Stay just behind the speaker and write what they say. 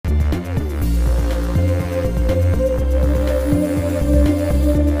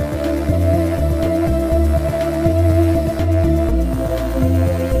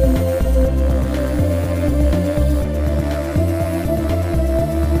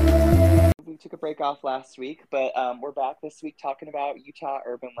took a break off last week, but we're back this week talking about Utah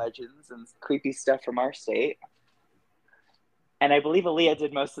urban legends and creepy stuff from our state. And I believe Aaliyah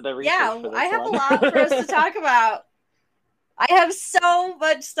did most of the research for this I have one. a lot for us to talk about. I have so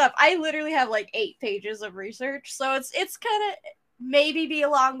much stuff. I literally have like 8 pages of research, so it's kind of maybe be a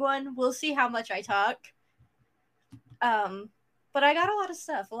long one. We'll see how much I talk. But I got a lot of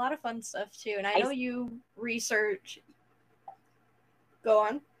stuff, a lot of fun stuff too, and I know you research. Go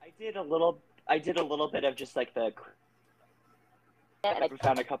on. I did a little bit of just like the. I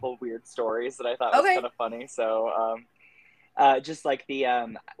found a couple of weird stories that I thought was kind of funny. So, just like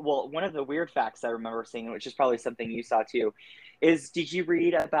the one of the weird facts I remember seeing, which is probably something you saw too, is did you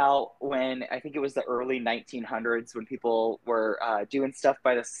read about when I think it was the early 1900s when people were doing stuff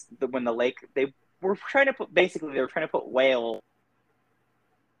by when the lake they were trying to put whale.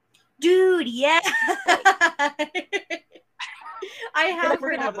 Dude, yeah. I have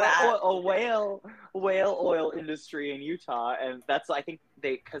heard of that. A whale oil industry in Utah, and that's I think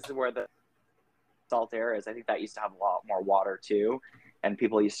because where the salt air is, I think that used to have a lot more water too, and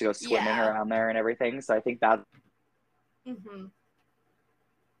people used to go swimming around there and everything. So I think that. Mm-hmm.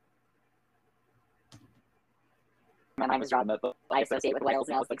 My mind was drawn, but I associate with whales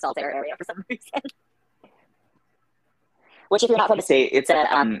now, it's like salt air area for some reason. Which, if you're not from the state, it's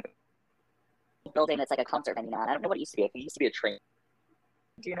a building that's like a concert venue now. I don't know what it used to be. I think it used to be a train.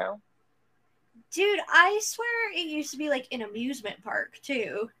 Do you know? Dude, I swear it used to be like an amusement park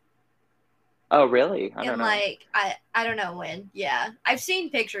too. Oh, really? I don't know. Like I don't know when. Yeah, I've seen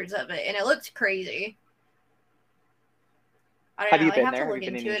pictures of it, and it looked crazy. I don't know. You been I have there? to look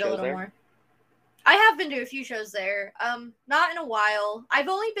into it a little more. I have been to a few shows there. Not in a while. I've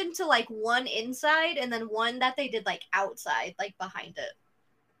only been to like one inside, and then one that they did like outside, like behind it.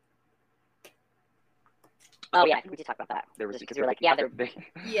 Oh yeah, I think we did talk about that. There was because we were like, yeah, they're big.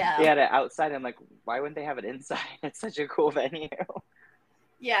 Yeah. They had it outside. I'm like, why wouldn't they have it inside? It's such a cool venue.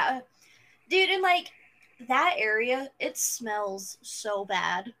 Yeah, dude, and like that area, it smells so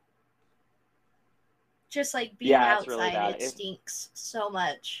bad. Just like being outside, really it stinks so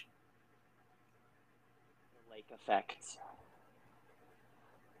much. The lake effect.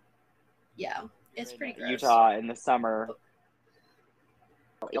 Yeah, it's pretty gross. Utah in the summer.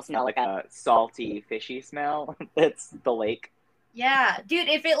 You'll smell like a salty, fishy smell. It's the lake. Yeah, dude,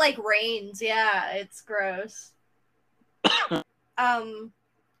 if it like rains, yeah, it's gross.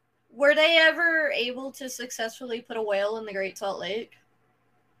 Were they ever able to successfully put a whale in the Great Salt Lake?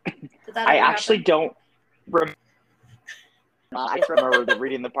 I actually don't remember. I just remember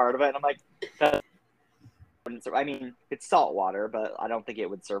reading the part of it, and I'm like, I mean, it's salt water, but I don't think it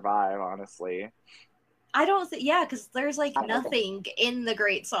would survive, honestly. I don't think, because there's like nothing in the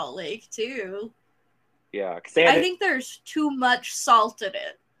Great Salt Lake, too. Yeah, I think there's too much salt in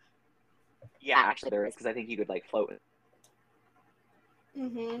it. Yeah, actually there is, because I think you could like float it.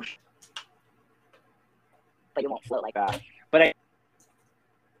 Mm-hmm. But you won't float like that. But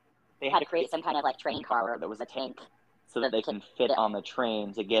they had to create some kind of like train car that was a tank so that they can fit it on the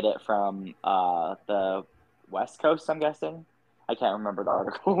train to get it from the West Coast, I'm guessing. I can't remember the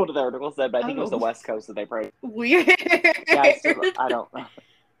article, what the article said, but I think it was the West Coast that they probably... Weird. Yeah, I don't know.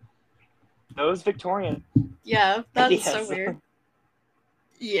 Those Victorian. Yeah, that's so weird.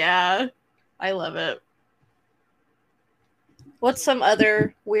 Yeah, I love it. What's some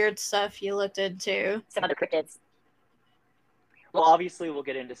other weird stuff you looked into? Some other cryptids. Well, obviously we'll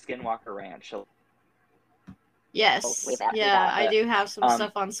get into Skinwalker Ranch. Yes. I do have some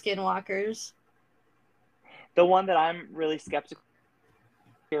stuff on skinwalkers. The one that I'm really skeptical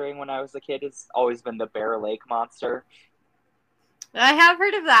hearing when I was a kid has always been the Bear Lake Monster. I have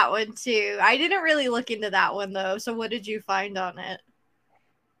heard of that one too. I didn't really look into that one though. So what did you find on it?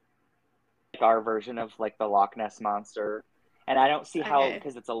 Our version of like the Loch Ness Monster. And I don't see how,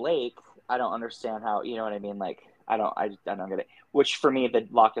 because it's a lake, I don't understand how, you know what I mean? Like, I don't get it. Which for me, the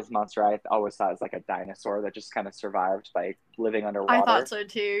Loch Ness Monster, I always thought was like a dinosaur that just kind of survived by living underwater. I thought so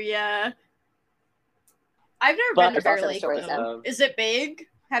too, yeah. I've never been to Bear Lake though. Is it big?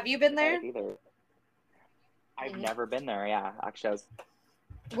 Have you been there? I've never been there, yeah. Actually,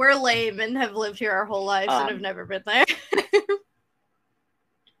 we're lame and have lived here our whole lives and have never been there.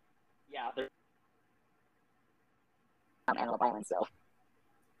 Yeah, there's animal violence, so.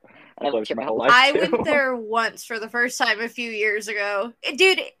 And I lived here my whole life, I went there once for the first time a few years ago.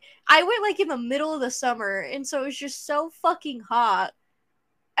 Dude, I went like in the middle of the summer, and so it was just so fucking hot.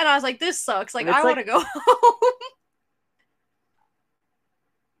 And I was like, this sucks. Like, I want to go home.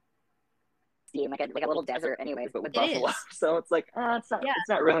 Like a little desert anyways, but with buffalo. So it's like, it's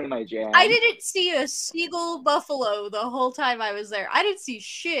not really my jam. I didn't see a single buffalo the whole time I was there. I didn't see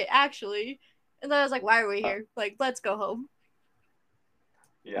shit, actually. And then I was like, why are we here? Like, let's go home.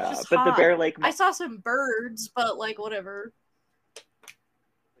 Yeah, it's just but hot. the Bear Lake. I saw some birds, but like whatever.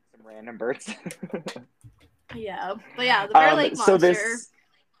 Like some random birds. Yeah, but yeah, the Bear Lake monster.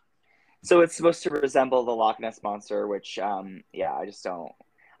 So it's supposed to resemble the Loch Ness monster, which yeah,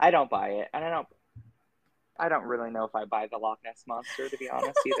 I don't buy it, and I don't really know if I buy the Loch Ness monster, to be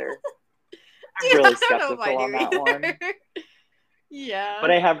honest, either. I'm really skeptical on that one. Yeah, but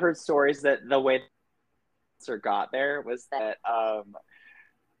I have heard stories that the way the monster got there was that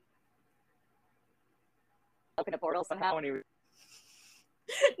opened a portal somehow, and he was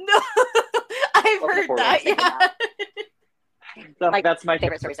no, I've heard that. Yeah. So like that's my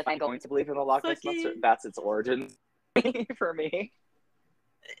favorite story. So if I'm going to believe in the Loch Ness monster, that's its origin for me.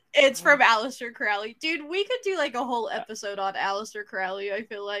 It's from Aleister Crowley. Dude, we could do like a whole episode on Aleister Crowley, I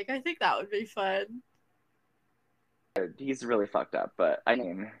feel like. I think that would be fun. He's really fucked up, but I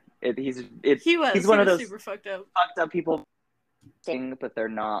mean, he's one of those super fucked up people, but they're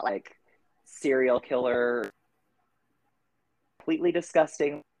not like serial killer, completely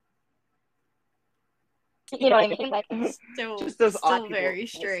disgusting. You know what I mean? Like, still very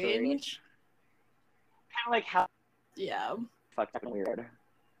strange. Kind of like how fucked up and weird.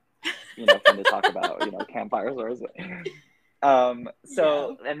 You know, fun to talk about, you know, campfire stories.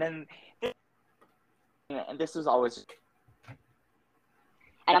 So and then and this was always,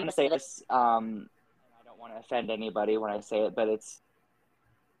 and I'm gonna say this, I don't want to offend anybody when I say it, but it's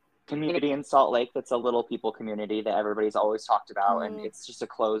community in Salt Lake that's a little people community that everybody's always talked about, and it's just a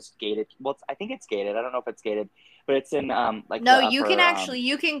closed gated, well, I think it's gated, I don't know if it's gated, but it's in like no, you can actually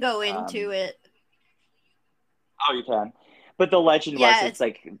you can go into it. Oh, you can, but the legend was it's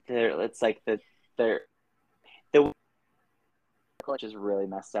like the which is really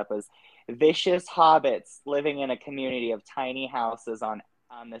messed up, is vicious hobbits living in a community of tiny houses on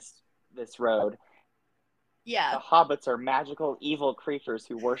this road. Yeah. The hobbits are magical, evil creatures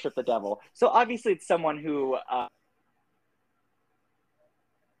who worship the devil. So obviously it's someone who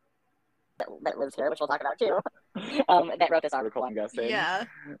that lives here, which we'll talk about too, that wrote this article, I'm guessing. Yeah.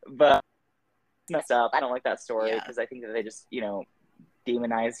 But it's messed up. I don't like that story because I think that they just, you know,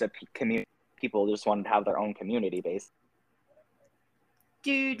 demonized a community. People just wanted to have their own community base.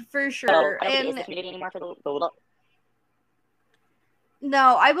 Dude, for sure. I don't think it's the community anymore for the little...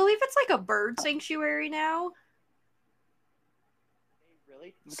 No, I believe it's like a bird sanctuary now.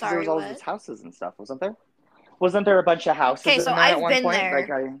 Really? Because there was all these houses and stuff, wasn't there? Wasn't there a bunch of houses in there at one point?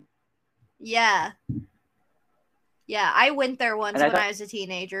 There. Yeah. Yeah, I went there once when I was a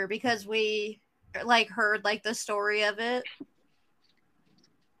teenager because we like heard like the story of it.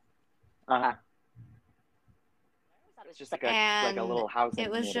 Uh-huh. It was just like a little housing it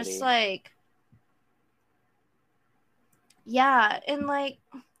was community. Just like, yeah, and like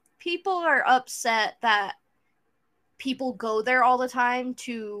people are upset that people go there all the time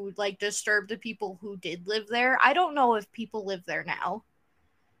to like disturb the people who did live there. I don't know if people live there now.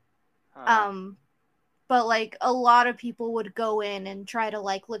 But like a lot of people would go in and try to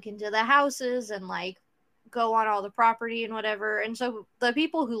like look into the houses and like go on all the property and whatever. And so the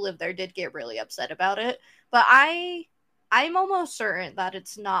people who live there did get really upset about it. But I'm almost certain that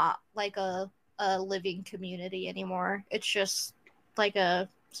it's not like a living community anymore. It's just like a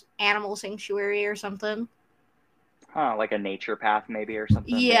animal sanctuary or something. Like a nature path maybe or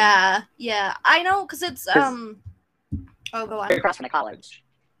something. Yeah, yeah. I know, because it's oh, go on. Across from the college.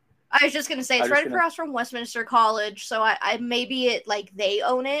 I was just gonna say it's right across from Westminster College, so I maybe it like they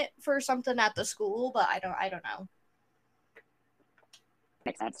own it for something at the school, but I don't know.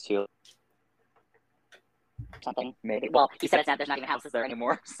 Makes sense too. Something maybe. Well, you said it's not. There's not even houses there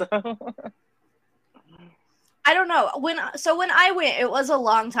anymore, so. I don't know. When I went, it was a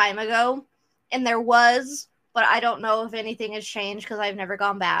long time ago, and there was, but I don't know if anything has changed because I've never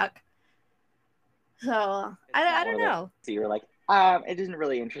gone back. So I don't know. So you're like, it didn't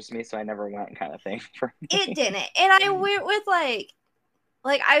really interest me, so I never went, kind of thing. For me. It didn't, and I went with like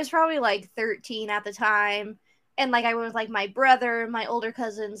I was probably like 13 at the time, and like I went with like my brother and my older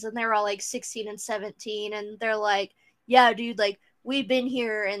cousins, and they're all like 16 and 17, and they're like, yeah, dude, like we've been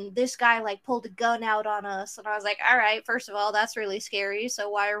here, and this guy like pulled a gun out on us, and I was like, all right, first of all, that's really scary, so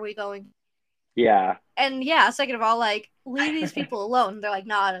why are we going? Yeah. And yeah, second of all, like leave these people alone. They're like,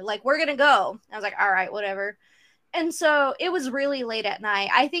 nah, like we're gonna go. I was like, all right, whatever. And so it was really late at night.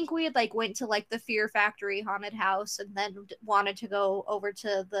 I think we had like went to like the Fear Factory haunted house and then wanted to go over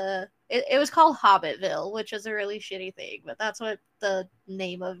to it was called Hobbitville, which is a really shitty thing, but that's what the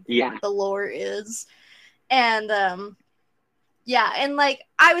name of the lore is. And yeah, and like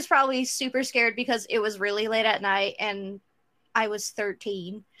I was probably super scared because it was really late at night and I was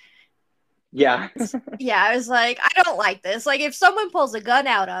 13. Yeah. Yeah, I was like, I don't like this. Like, if someone pulls a gun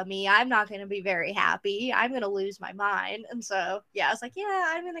out on me, I'm not going to be very happy. I'm going to lose my mind. And so, yeah, I was like, yeah,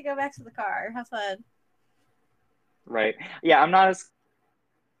 I'm going to go back to the car. Have fun. Right. Yeah, I'm not as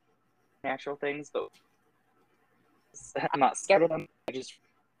natural things, but I'm not scared of them.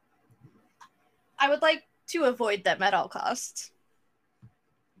 I would like to avoid them at all costs.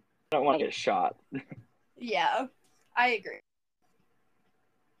 I don't want to get shot. Yeah, I agree.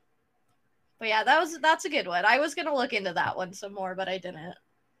 But yeah, that's a good one. I was gonna look into that one some more, but I didn't.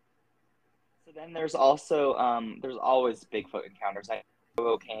 So then there's also there's always Bigfoot encounters. I know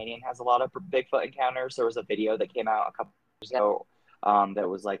Provo Canyon has a lot of Bigfoot encounters. There was a video that came out a couple years ago that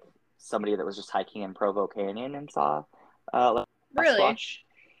was like somebody that was just hiking in Provo Canyon and saw like Really? Sasquatch.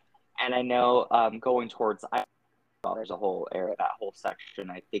 And I know going towards there's a whole area, that whole section.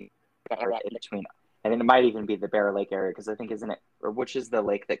 I think area in between, and it might even be the Bear Lake area because I think isn't it, or which is the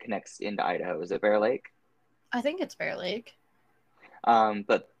lake that connects into Idaho? Is it Bear Lake? I think it's Bear Lake.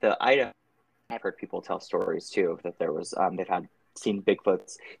 But the Idaho, I've heard people tell stories too that there was they've had seen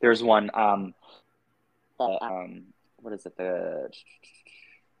Bigfoots. There's one what is it, the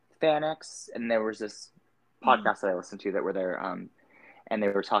Fanex, and there was this podcast that I listened to that were there and they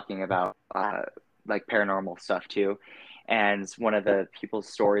were talking about like paranormal stuff too. And one of the people's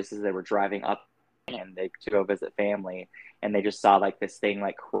stories is they were driving up and they to go visit family, and they just saw like this thing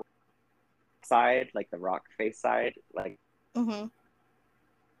like side, like the rock face side, like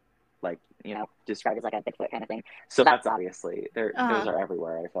like you know described as like a Bigfoot kind of thing. So that's obviously there. Those are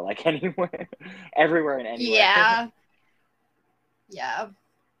everywhere. I feel like anywhere, everywhere and anywhere. Yeah. Yeah.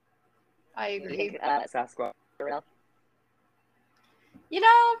 I agree. You think, Sasquatch real? You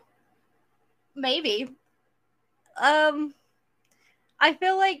know, maybe. I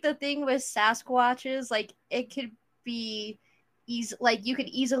feel like the thing with Sasquatches, like it could be easy, like you could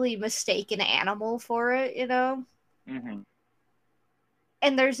easily mistake an animal for it, you know. Mm-hmm.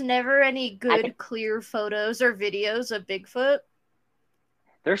 And there's never any good, clear photos or videos of Bigfoot.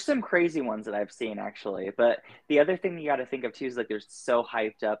 There's some crazy ones that I've seen actually, but the other thing you got to think of too is like they're so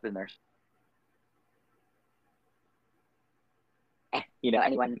hyped up and they're, you know,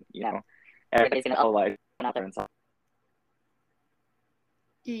 anyone, you know, everybody's gonna like out there and stuff.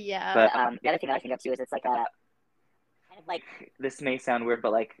 Yeah. But the other thing that I think of too is it's like a kind of like, this may sound weird,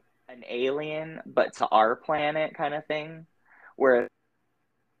 but like an alien, but to our planet kind of thing, where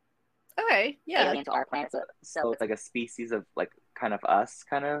okay, yeah, alien to our planet, so it's like a species of like kind of us,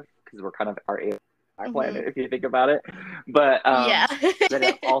 kind of because we're kind of our planet if you think about it. But yeah, but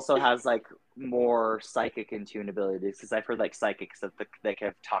it also has like more psychic in tune abilities because I've heard like psychics that they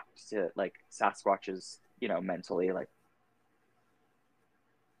have talked to like Sasquatches, you know, mentally like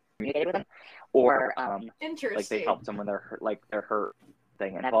communicated with them, or interesting. like they helped them when they're hurt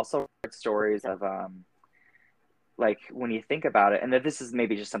thing. And I've also heard stories of like when you think about it, and that this is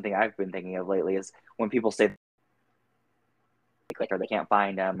maybe just something I've been thinking of lately, is when people say or they can't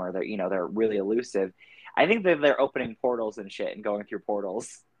find them or they're, you know, they're really elusive. I think that they're opening portals and shit and going through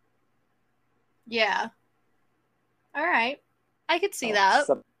portals. Yeah. All right. I could see that.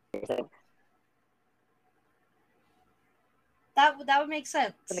 That would make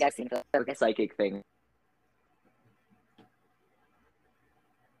sense. Something I've seen the psychic thing.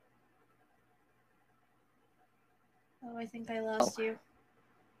 Oh, I think I lost you.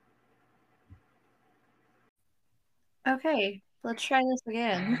 Okay, let's try this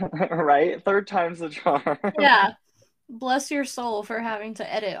again. Right? Third time's the charm. Yeah. Bless your soul for having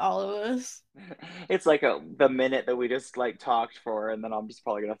to edit all of this. It's like the minute that we just like talked for, and then I'm just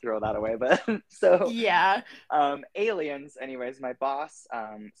probably gonna throw that away. But so yeah, aliens. Anyways, my boss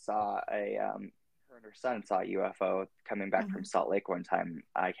saw her and her son saw a UFO coming back from Salt Lake one time.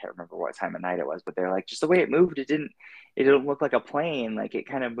 I can't remember what time of night it was, but they're like, just the way it moved, it didn't look like a plane. Like it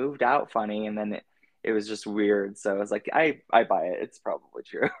kind of moved out funny, and then it was just weird. So I was like, I buy it. It's probably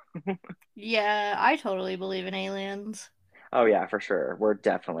true. Yeah, I totally believe in aliens. Oh yeah, for sure. We're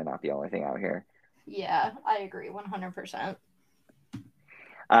definitely not the only thing out here. Yeah, I agree 100%.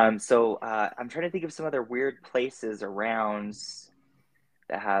 So I'm trying to think of some other weird places around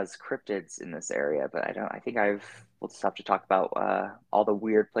that has cryptids in this area, but I think we'll just have to talk about all the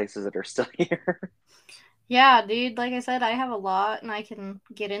weird places that are still here. Yeah, dude, like I said, I have a lot and I can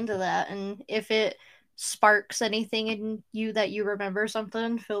get into that. And if it sparks anything in you that you remember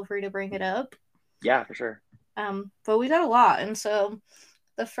something, feel free to bring it up. Yeah, for sure. But we got a lot. And so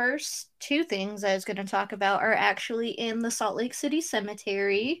the first two things I was going to talk about are actually in the Salt Lake City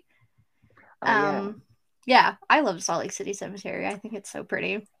Cemetery. Yeah, I love Salt Lake City Cemetery. I think it's so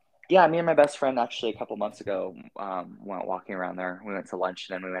pretty. Yeah, me and my best friend actually a couple months ago went walking around there. We went to lunch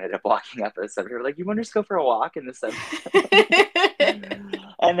and then we ended up walking up the cemetery. We're like, you want to just go for a walk in the cemetery?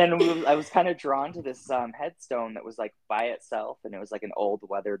 And then I was kind of drawn to this headstone that was like by itself, and it was like an old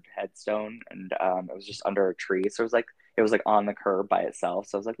weathered headstone, and it was just under a tree. So it was like on the curb by itself.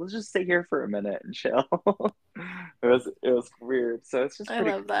 So I was like, let's just sit here for a minute and chill. It was weird. So it's just I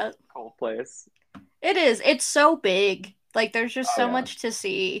pretty love that. cool place. It is. It's so big. Like there's just Oh so yeah. much to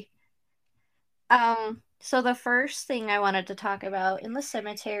see. So the first thing I wanted to talk about in the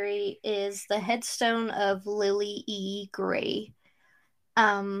cemetery is the headstone of Lily E. Gray.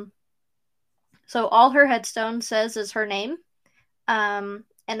 Um, so all her headstone says is her name.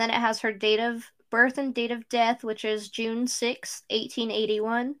 And then it has her date of birth and date of death, which is June 6th,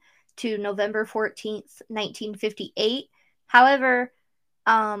 1881 to November 14th, 1958. However,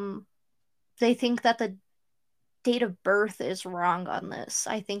 um, they think that the date of birth is wrong on this.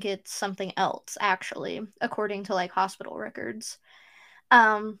 I think it's something else, actually, according to like hospital records.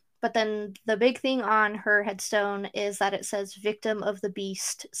 But then the big thing on her headstone is that it says victim of the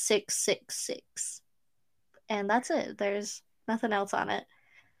beast 666. And that's it. There's nothing else on it.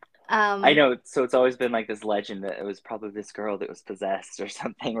 I Um, know. So it's always been like this legend that it was probably this girl that was possessed or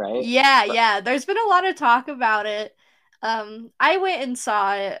something, right? yeah, But yeah. There's been a lot of talk about it. I went and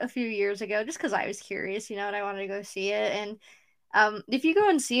saw it a few years ago just because I was curious, and I wanted to go see it. And if you go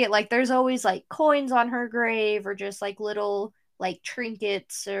and see it, like there's always like coins on her grave or just like little like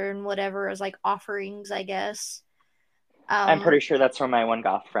trinkets or whatever as like offerings, I guess. I'm Um, pretty sure that's where my one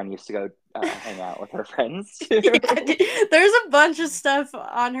goth friend used to go hang out with her friends too. yeah, there's a bunch of stuff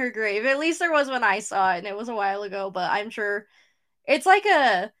on her grave. At least there was when I saw it, and it was a while ago, but I'm sure it's like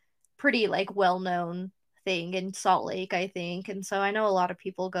a pretty like well-known thing in Salt Lake, I think. And so I know a lot of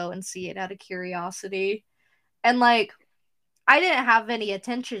people go and see it out of curiosity. And like I didn't have any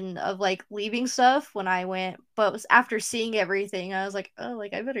intention of like leaving stuff when I went, but it was after seeing everything, I was like, oh,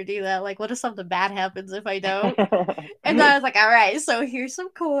 like I better do that. Like, what if something bad happens if I don't? And then I was like, all right, so here's some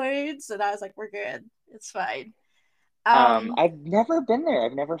coins, and I was like, we're good, it's fine. Um, I've never been there.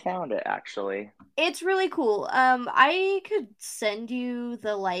 I've never found it actually. it's really cool. I could send you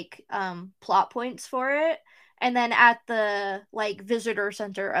the like plot points for it. And then at the like visitor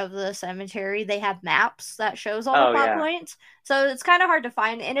center of the cemetery, they have maps that shows all the Oh plot yeah, points. So it's kind of hard to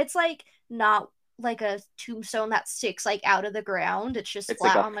find, and it's like not like a tombstone that sticks like out of the ground. It's just it's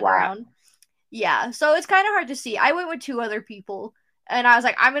like flat a on the flat, ground. Yeah, so it's kind of hard to see. I went with two other people, and I was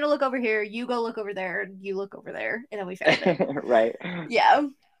like, I'm gonna look over here, you go look over there, and you look over there, and then we found it. right? Yeah.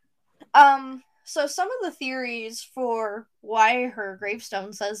 So some of the theories for why her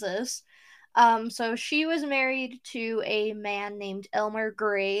gravestone says this. So she was married to a man named Elmer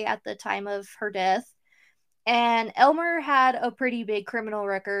Gray at the time of her death, and Elmer had a pretty big criminal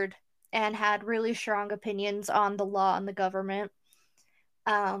record and had really strong opinions on the law and the government.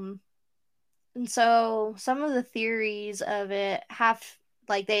 Um, and so some of the theories of it have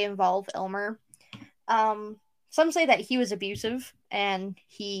like they involve Elmer. Um, some say that he was abusive and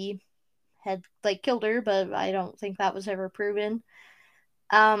he had like killed her, but I don't think that was ever proven.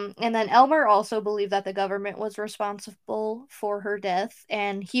 And then Elmer also believed that the government was responsible for her death,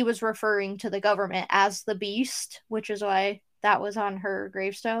 and he was referring to the government as the beast, which is why that was on her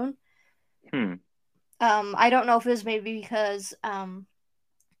gravestone. Hmm. I don't know if it was maybe because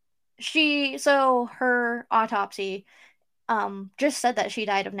so her autopsy just said that she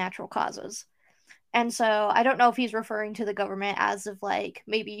died of natural causes. And so I don't know if he's referring to the government as of like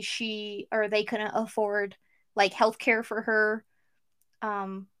maybe she or they couldn't afford like health care for her,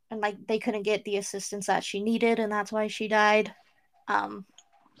 and like they couldn't get the assistance that she needed, and that's why she died. Um,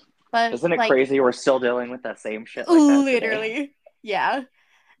 but Isn't it like crazy we're still dealing with that same shit like that today? literally, yeah.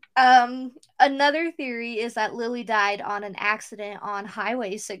 Another theory is that Lily died on an accident on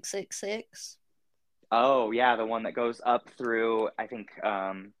Highway 666. Oh yeah, the one that goes up through. I think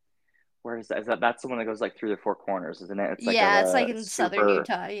where is that? That's the one that goes like through the four corners, isn't it? It's like Yeah, it's like a in southern super.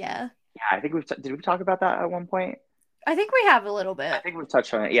 Utah. Yeah, Yeah, I think did we talk about that at one point? I think we have a little I bit. think we've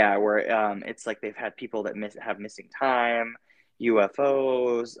touched on it. Yeah, where it's like they've had people that have missing time,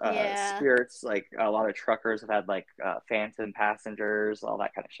 UFOs, Yeah. spirits. Like a lot of truckers have had like phantom passengers, all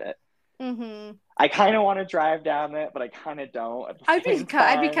that kind of shit. Mm-hmm. I kind of want to drive down it, but I kind of don't at the same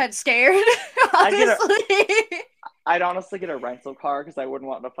I'd be time. kind of scared, I'd get a, honestly. I'd honestly get a rental car because I wouldn't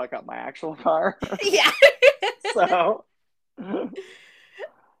want to fuck up my actual car. Yeah. So,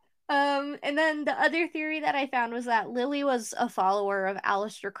 And then the other theory that I found was that Lily was a follower of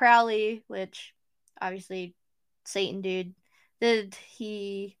Aleister Crowley, which obviously Satan dude. Did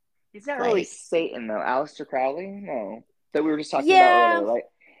he he's not really like Satan though. Aleister Crowley, no, that we were just talking about yeah, earlier, right?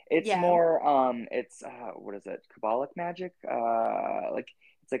 It's Yeah. more it's what is it? Kabbalic magic? Like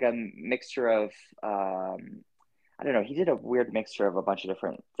it's like a mixture of I don't know. He did a weird mixture of a bunch of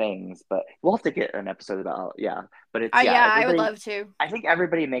different things, but we'll have to get an episode about yeah. But it's yeah, Yeah, I would everybody. love to. I think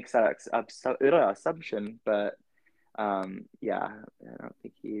everybody makes that assumption, but yeah, I don't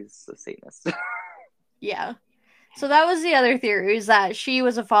think he's a Satanist. Yeah. So that was the other theory, is that she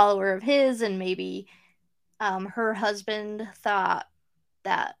was a follower of his, and maybe her husband thought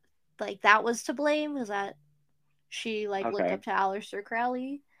that like that was to blame, was that she like looked Okay, up to Aleister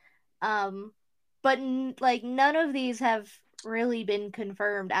Crowley. Um but like none of these have really been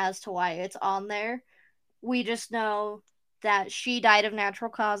confirmed as to why it's on there. We just know that she died of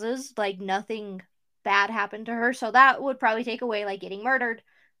natural causes, like nothing bad happened to her. So that would probably take away like getting murdered,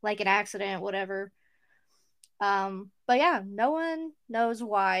 like an accident, whatever. But yeah, no one knows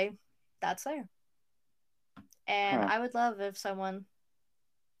why that's there. And huh? I would love if someone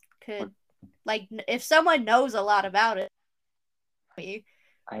What, could, like, if someone knows a lot about it,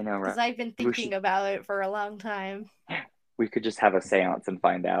 I know, because right? I've been We thinking should. about it for a long time. We could just have a séance and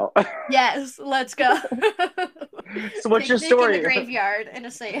find out. Yes, let's go. So, what's your Picnic in the story? graveyard and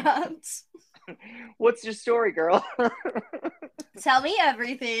a seance. What's your story, girl? Tell me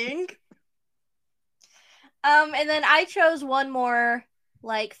everything. And then I chose one more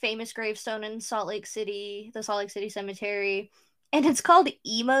like famous gravestone in Salt Lake City, the Salt Lake City Cemetery, and it's called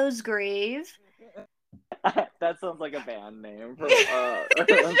Emo's Grave. That sounds like a band name from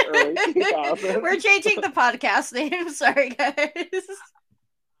early 2000s. We're changing the podcast name. Sorry, guys.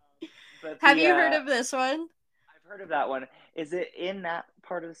 But Have you heard of this one? I've heard of that one. Is it in that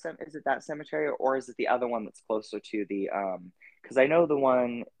part of the is it that cemetery, or is it the other one that's closer to the because I know the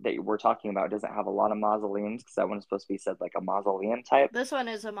one that we're talking about doesn't have a lot of mausoleums, because that one's supposed to be said like a mausoleum type. This one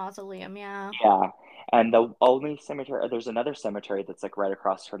is a mausoleum, yeah. Yeah. And the only cemetery, there's another cemetery that's like right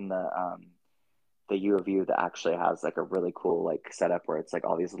across from the U of U that actually has like a really cool like setup where it's like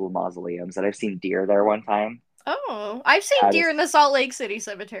all these little mausoleums, and I've seen deer there one time. Oh, I've seen Yeah, deer in the Salt Lake City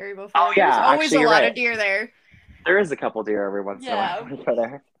Cemetery oh before. There's yeah, always actually a you're lot right. of deer there. There is a couple deer every once in a while Yeah. when you go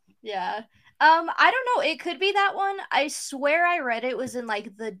there. Yeah. I don't know. It could be that one. I swear I read it was in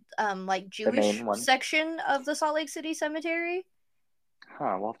like the like The main Jewish one. section of the Salt Lake City Cemetery,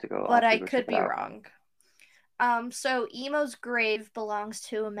 Huh, we'll have to go. I'll but have to I go check could it be out. wrong. So Emo's grave belongs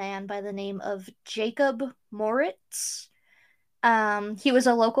to a man by the name of Jacob Moritz. He was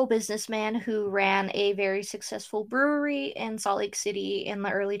a local businessman who ran a very successful brewery in Salt Lake City in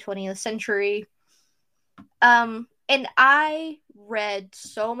the early 20th century. And I read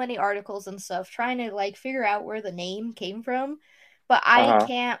so many articles and stuff trying to like figure out where the name came from, but I Uh-huh.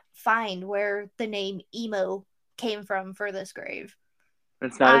 can't find where the name Emo came from for this grave.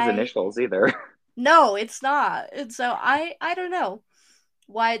 It's not his I initials either. No, it's not. And so I don't know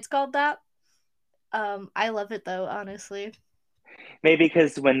why it's called that. I love it though, honestly. Maybe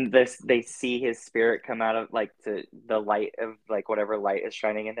because when this they see his spirit come out of like the light of like whatever light is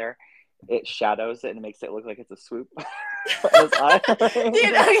shining in there, it shadows it and makes it look like it's a swoop on his eye.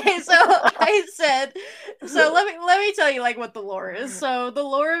 Dude, okay, so I said, so let me tell you like what the lore is. So the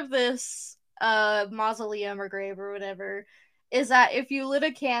lore of this mausoleum or grave or whatever is that if you lit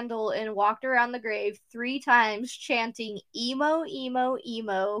a candle and walked around the grave 3 times chanting emo emo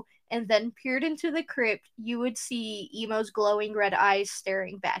emo and then peered into the crypt, you would see Emo's glowing red eyes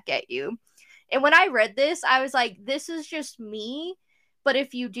staring back at you. And when I read this, I was like, this is just me. But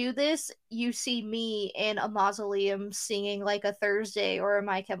if you do this, you see me in a mausoleum singing like a Thursday or a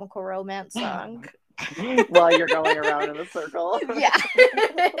My Chemical Romance song. While you're going around in a circle. Yeah.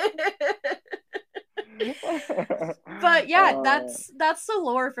 But yeah, that's the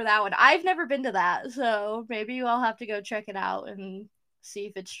lore for that one. I've never been to that, so maybe I'll have to go check it out and see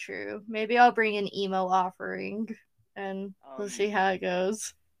if it's true. Maybe I'll bring an emo offering and we'll see how it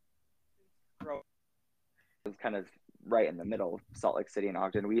goes. It's kind of right in the middle of Salt Lake City and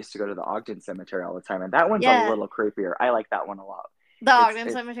Ogden. We used to go to the Ogden Cemetery all the time, and that one's a little creepier. I like that one a lot. The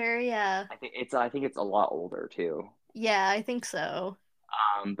Ogden Cemetery, yeah. I think it's a lot older too. Yeah, I think so.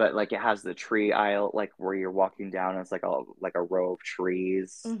 But like it has the tree aisle, like where you're walking down, and it's like a row of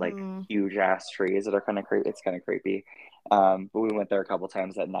trees, like huge ass trees that are kind of creepy. It's kind of creepy. But we went there a couple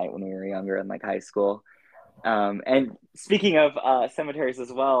times at night when we were younger in like high school. And speaking of cemeteries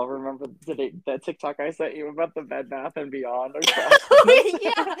as well, remember the TikTok I sent you about the Bed Bath and Beyond? Yeah,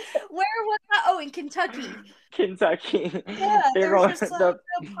 where was that? Oh, in Kentucky. Kentucky. Yeah, there's just a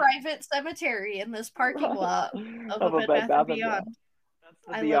private cemetery in this parking lot of a Bed Bath and Beyond.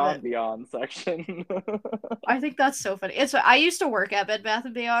 That's the Beyond section. I think that's so funny. I used to work at Bed Bath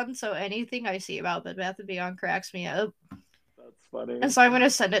and Beyond, so anything I see about Bed Bath and Beyond cracks me up. That's funny. And so I'm gonna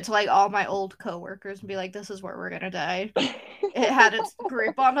send it to like all my old coworkers and be like, "This is where we're gonna die." It had its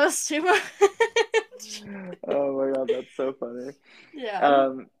grip on us too much. Oh my god, that's so funny. Yeah.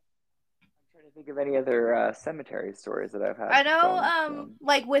 I'm trying to think of any other cemetery stories that I've had I know, from.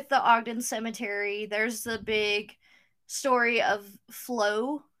 like with the Ogden Cemetery, there's the big story of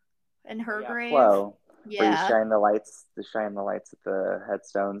Flo and Oh her yeah, grave. Flo, where you Yeah, shine the lights at the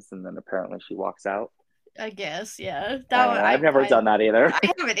headstones, and then apparently she walks out. I guess. Yeah, I that don't one, know. I've never done that either.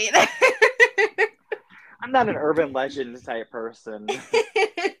 I haven't either. I'm not an urban legend type person.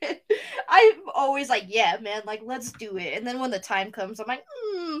 I'm always like, yeah, man, like let's do it. And then when the time comes, I'm like,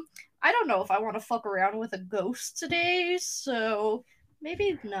 I don't know if I want to fuck around with a ghost today, so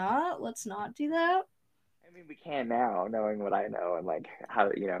maybe not. Let's not do that. I mean, we can now, knowing what I know and like how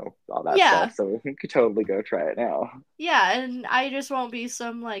all that Yeah, stuff. So we could totally go try it now. yeah, and I just won't be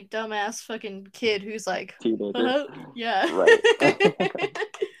some like dumbass fucking kid who's like, Teenager, yeah. right?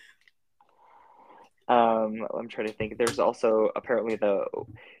 I'm trying to think. There's also apparently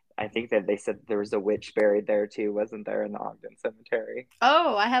I think that they said there was a witch buried there too, wasn't there, in the Ogden Cemetery?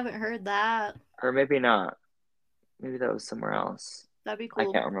 Oh, I haven't heard that. Or maybe not. Maybe that was somewhere else. That'd be I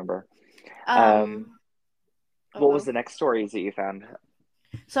cool. can't remember. Um, Um, oh what was well. the next stories that you found?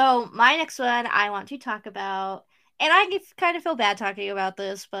 So my next one I want to talk about, and I kind of feel bad talking about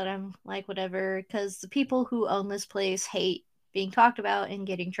this, but I'm like whatever because the people who own this place hate being talked about and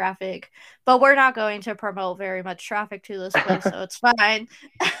getting traffic. But we're not going to promote very much traffic to this place, so it's fine.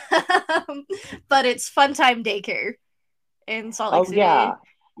 But it's Funtime Daycare in Salt Lake Oh yeah, City.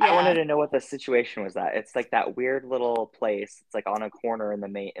 I wanted Yeah. to know what the situation was at. It's like that weird little place. It's like on a corner in the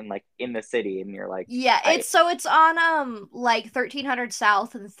main, in like in the city, and you're like, Yeah, I, it's on like 1300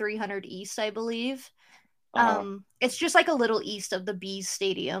 South and 300 East, I believe. uh, It's just like a little east of the Bees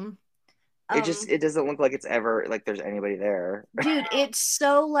Stadium. it doesn't look like it's ever like there's anybody there. Dude, it's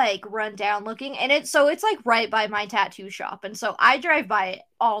so like run down looking, and it's like right by my tattoo shop, and so I drive by it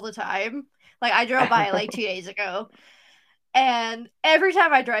all the time. Like I drove by it like 2 days ago, and every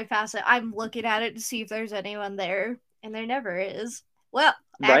time I drive past it, I'm looking at it to see if there's anyone there, and there never is. Well,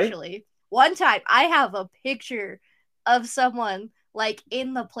 Right? actually, one time I have a picture of someone like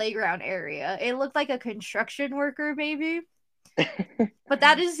in the playground area. It looked like a construction worker, maybe. But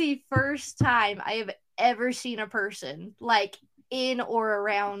that is the first time I have ever seen a person like in or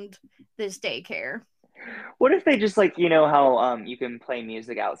around this daycare. What if they just like how you can play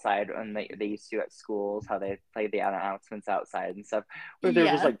music outside and they used to at schools, how they play the announcements outside and stuff. What if they were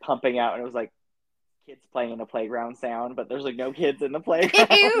just Yeah. like pumping out and it was like kids playing in a playground sound, but there's like no kids in the playground.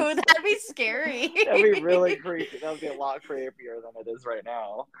 Ew, that'd be scary. That'd be really creepy. That would be a lot creepier than it is right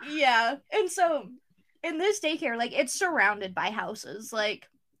now. Yeah. And so in this daycare, like it's surrounded by houses. Like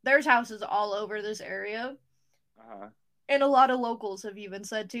there's houses all over this area. Uh-huh. And a lot of locals have even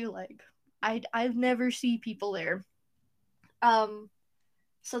said too, like, I've never see people there. Um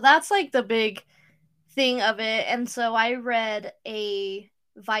so that's like the big thing of it. And so I read a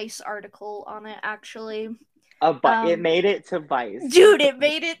Vice article on it actually. But it made it to Vice. Dude, it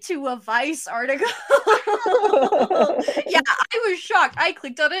made it to a Vice article. Yeah, I was shocked. I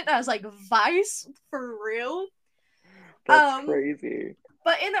clicked on it and I was like, Vice? For real? That's crazy.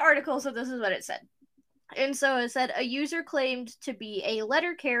 But in the article, so this is what it said. And so it said a user claimed to be a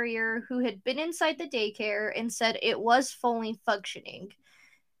letter carrier who had been inside the daycare and said it was fully functioning.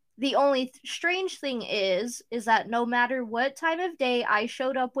 The only strange thing is that no matter what time of day I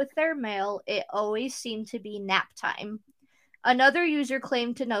showed up with their mail, it always seemed to be nap time. Another user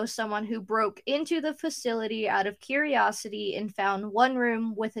claimed to know someone who broke into the facility out of curiosity and found one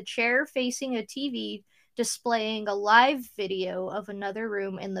room with a chair facing a TV displaying a live video of another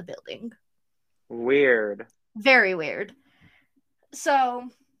room in the building. Weird. Very weird. So,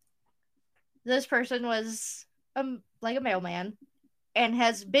 this person was like a mailman and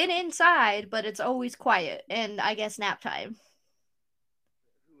has been inside, but it's always quiet and I guess nap time.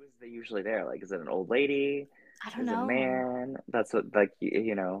 Who is they usually there? Like, is it an old lady? I don't Is it a know. man? That's what, like,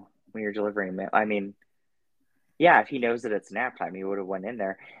 when you're delivering mail. I mean, yeah, if he knows that it's nap time, he would have went in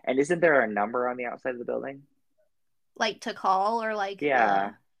there. And isn't there a number on the outside of the building? Like to call or like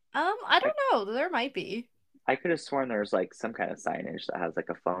Yeah. I I, don't know. There might be. I could have sworn there's like some kind of signage that has like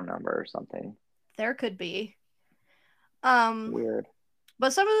a phone number or something. There could be. Um Weird.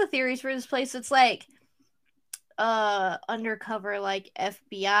 but some of the theories for this place it's like undercover like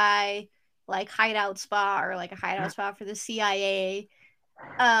FBI like hideout spot or like a hideout spot for the CIA.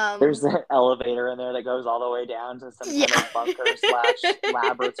 There's an elevator in there that goes all the way down to some Yeah. kind of bunker slash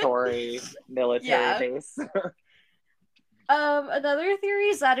laboratory military Yeah. base. Another theory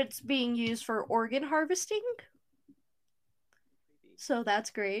is that it's being used for organ harvesting. So that's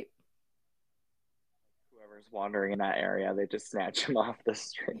great. Whoever's wandering in that area, they just snatch him off the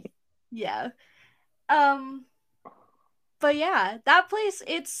street. Yeah. Um, but yeah, that place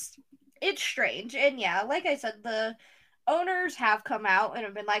it's strange. And yeah, like I said, the owners have come out and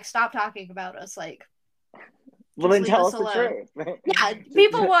have been like, stop talking about us, like Well, just then leave tell us us the alone. truth. Yeah, Just,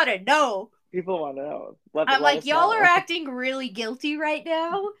 people want to know. people want to know. I'm Let like, us y'all are know. acting really guilty right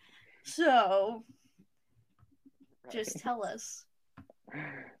now. So just Right. tell us.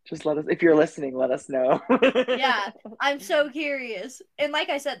 Just let us. If you're listening, let us know. Yeah, I'm so curious. And like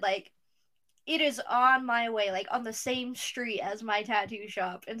I said, like it is on my way, like on the same street as my tattoo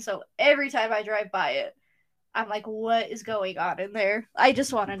shop. And so every time I drive by it, I'm like, what is going on in there? I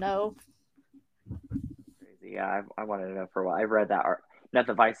just want to know. Crazy. Yeah, I wanted to know for a while. I've read that art, not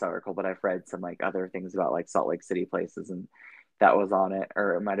the Vice article, but I've read some like other things about like Salt Lake City places, and that was on it,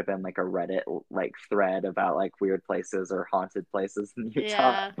 or it might have been like a Reddit like thread about like weird places or haunted places in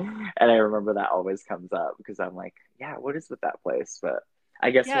Utah. Yeah. And I remember that always comes up because I'm like, yeah, what is with that place? But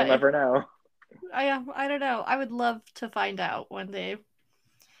I guess we'll Yeah. never know. I don't know. I would love to find out one day.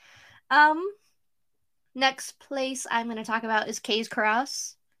 Um, Next place I'm going to talk about is Kay's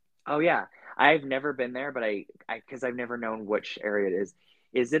Cross. Oh yeah, I've never been there, but because I've never known which area it is.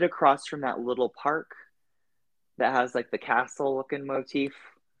 Is it across from that little park that has like the castle looking motif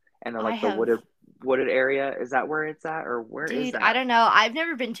and then I like the have, wooded area? Is that where it's at, or where is dude, I that? don't know. I've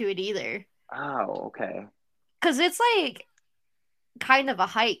never been to it either. Oh, okay. Cuz it's like kind of a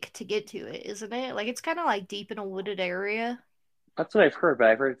hike to get to it, isn't it? Like it's kind of like deep in a wooded area. That's what I've heard, but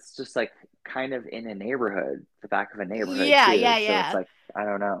I've heard it's just like kind of in a neighborhood, the back of a neighborhood Yeah, too. yeah, So it's yeah. like I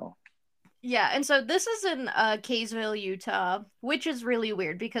don't know. Yeah, and so this is in Kaysville, Utah, which is really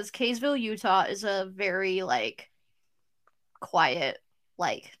weird because Kaysville, Utah is a very like quiet,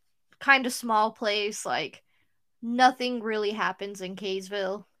 like kind of small place, like nothing really happens in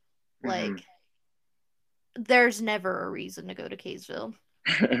Kaysville. Hmm. Like there's never a reason to go to Kaysville.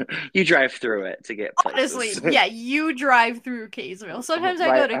 You drive through it to get Honestly, places. yeah, you drive through Kaysville. Sometimes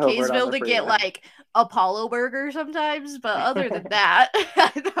I go Right to over on Kaysville the to get freeway. like Apollo Burger sometimes, but other than that,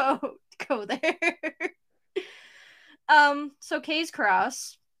 I don't go there. So Kay's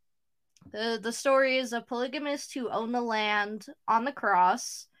Cross. The story is a polygamist who owned the land on the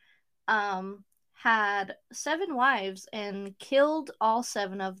cross, had 7 wives and killed all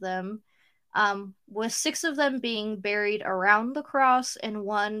 7 of them, with 6 of them being buried around the cross and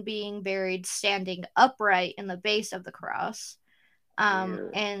one being buried standing upright in the base of the cross.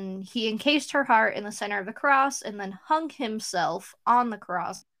 Weird. And he encased her heart in the center of the cross and then hung himself on the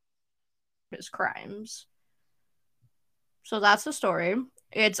cross for his crimes. So that's the story.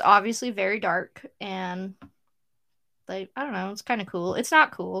 It's obviously very dark and like I don't know, it's kind of cool. It's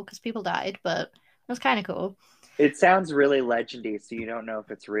not cool because people died, but it was kind of cool. It sounds really legendy, so you don't know if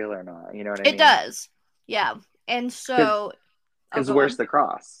it's real or not. You know what I It mean? does, yeah. And Because so, oh, because go where's on. the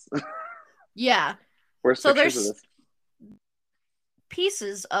cross? Yeah. Where's So pictures of there's this?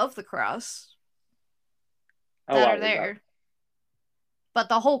 pieces of the cross Oh that wow, are there's that. there, but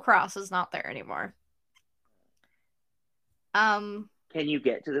the whole cross is not there anymore. Um, Can you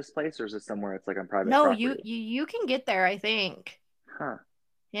get to this place, or is it somewhere it's like on private no, you property? you you can get there, I think. Huh.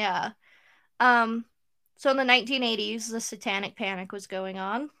 Yeah. Um, so in the 1980s, the Satanic Panic was going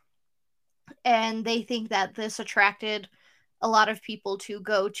on, and they think that this attracted a lot of people to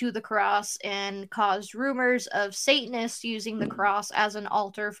go to the cross and caused rumors of Satanists using the cross as an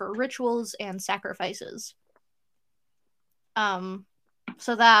altar for rituals and sacrifices. Um,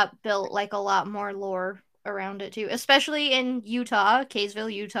 so that built like a lot more lore around it too, especially in Utah,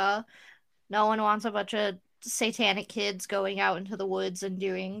 Kaysville, Utah. No one wants a bunch of satanic kids going out into the woods and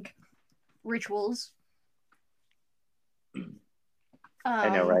doing rituals. I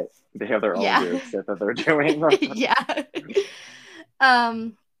know, Um, right? They have their own yeah. weird stuff that they're doing. Yeah.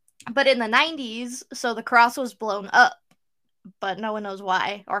 Um, but in the 90s, so the cross was blown up, but no one knows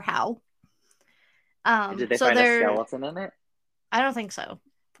why or how. Did they So find a there, skeleton in it? I don't think so.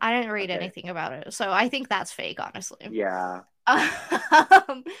 I didn't read Okay. anything about it, so I think that's fake, honestly. Yeah.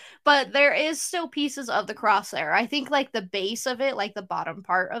 Um, but there is still pieces of the cross there. I think like the base of it, like the bottom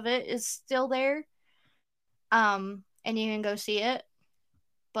part of it, is still there. And you can go see it.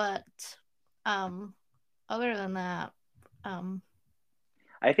 But um, other than that, um,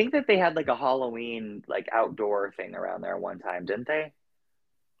 I think that they had like a Halloween like outdoor thing around there one time, didn't they?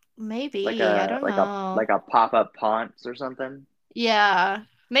 maybe I don't know. Like a pop-up ponce or something. Yeah,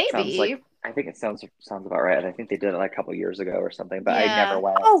 Sounds like maybe. I think it sounds about right. I think they did it like a couple years ago or something, but I never Yeah.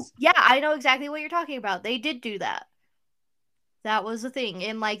 went. Oh, yeah, I know exactly what you're talking about. They did do that. That was the thing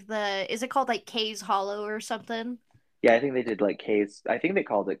in like the is it called like Kay's Hollow or something? Yeah, I think they did like Kay's. I think they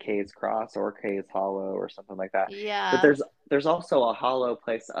called it Kay's Cross or Kay's Hollow or something like that. But Yeah. there's also a hollow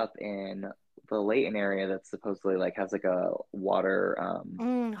place up in the Layton area that supposedly like has like a water.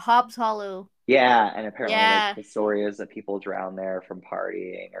 Hobbs Hollow. Yeah, and apparently like Yeah. the story is that people drowned there from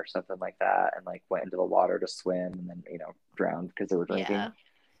partying or something like that, and like went into the water to swim and then drowned because they were drinking, Yeah.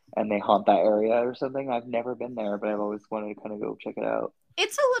 and they haunt that area or something. I've never been there, but I've always wanted to kind of go check it out.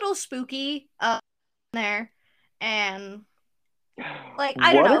 It's a little spooky there. And like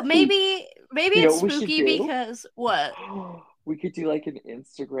I don't What know, if we, maybe you know it's what we should spooky do? because what? We could do like an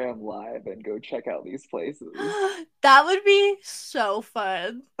Instagram live and go check out these places. That would be so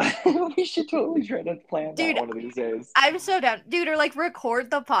fun. We should totally try to plan that Dude, one of these days. I'm so down. Dude, or like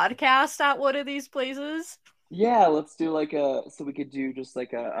record the podcast at one of these places. Yeah, let's do like so we could do just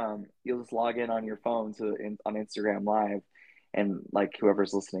like you'll just log in on your phone on Instagram Live, and like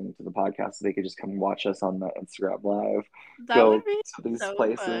whoever's listening to the podcast, they could just come watch us on the Instagram Live, That go would be to these so fun.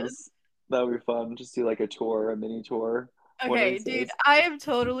 places. That would be fun. Just do like a tour, a mini tour, one of Okay, these dude, days. I am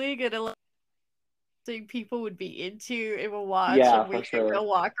totally gonna like think people would be into and will watch, Yeah, and we for can go sure.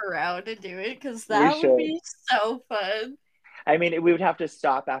 walk around and do it because We that would should. be so fun. I mean, we would have to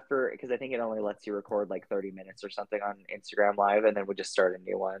stop after because I think it only lets you record like 30 minutes or something on Instagram Live, and then we just start a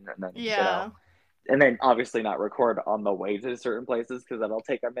new one, and then Yeah, and then obviously not record on the way to certain places because that'll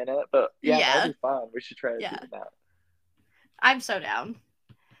take a minute. But yeah, that would yeah, be fun. We should try yeah. doing that. I'm so down.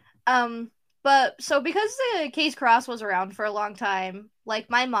 But so because the Case Cross was around for a long time, like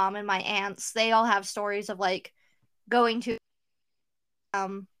my mom and my aunts, they all have stories of like going to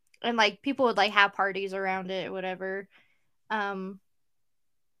and like people would like have parties around it, whatever. Um,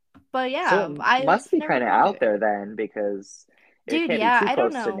 but So yeah, it I've must be never kind of been to out it. there then because it Dude, can't be yeah, too I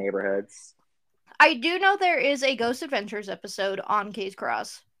don't close to know. neighborhoods. I do know there is a Ghost Adventures episode on Case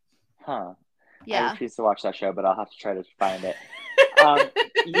Cross. Huh. I Yeah. refuse to watch that show, but I'll have to try to find it.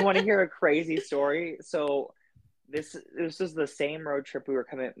 You want to hear a crazy story? So this was the same road trip we were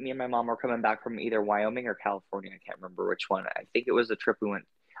coming. Me and my mom were coming back from either Wyoming or California. I can't remember which one. I think it was a trip we went.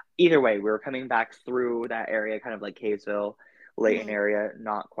 Either way, we were coming back through that area, kind of like Kaysville, Layton Mhm. area,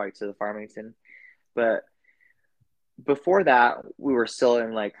 not quite to the Farmington. But before that, we were still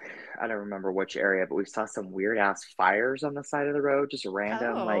in like I don't remember which area, but we saw some weird ass fires on the side of the road, just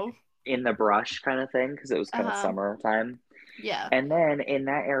random, like Oh. in the brush kind of thing, because it was kind of Uh-huh. summertime. Yeah. And then in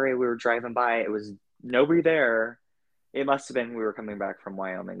that area we were driving by, it was nobody there. It must have been we were coming back from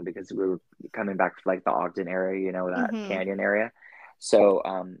Wyoming because we were coming back to like the Ogden area, that Mhm. canyon area. So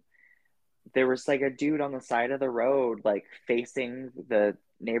there was like a dude on the side of the road, like facing the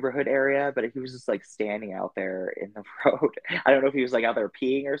neighborhood area, but he was just like standing out there in the road. I don't know if he was like out there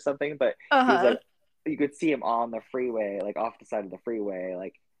peeing or something, but he was Uh-huh. like, you could see him on the freeway, like off the side of the freeway,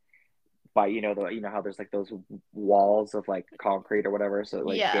 like by how there's like those walls of like concrete or whatever, so it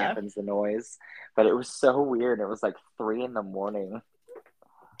like Yeah. dampens the noise. But it was so weird. It was like 3 in the morning.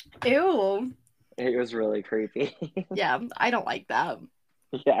 Ew. It was really creepy. Yeah, I don't like that.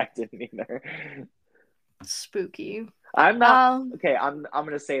 Yeah, I didn't either. Spooky. I'm not Um okay. I'm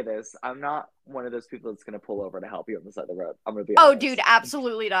gonna say this. I'm not one of those people that's gonna pull over to help you on the side of the road. I'm gonna be Oh, dude, honest.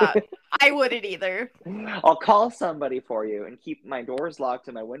 absolutely not. I wouldn't either. I'll call somebody for you and keep my doors locked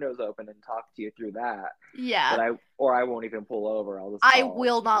and my windows open and talk to you through that. But Yeah. I won't even pull over. I'll just I call.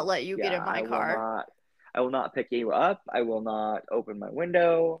 will not let you get Yeah, in my car. I will not pick you up. I will not open my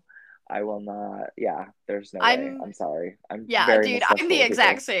window. I will not. Yeah, there's no way. I'm I'm sorry. I'm Yeah, very dude, I'm the mistrustful of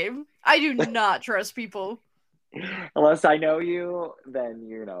exact people. same. I do not trust people. Unless I know you, then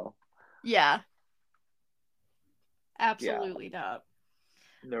Yeah, yeah, absolutely not.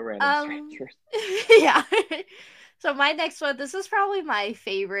 no random Um, strangers. yeah. So my next one, this is probably my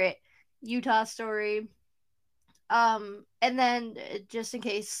favorite Utah story. And then just in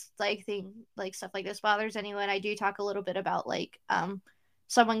case like stuff like this bothers anyone, I do talk a little bit about like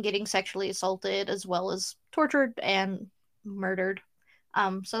someone getting sexually assaulted as well as tortured and murdered.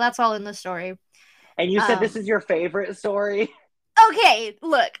 So that's all in the story. And you said this Um, is your favorite story? okay,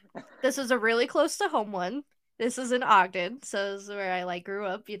 look, this is a really close to home one. This is in Ogden, so this is where I like grew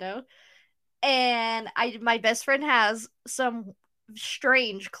up. And my best friend has some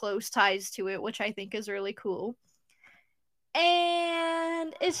strange close ties to it, which I think is really cool.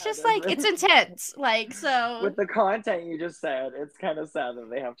 And it's That just like it's doesn't. intense. Like so With the content you just said, it's kind of sad that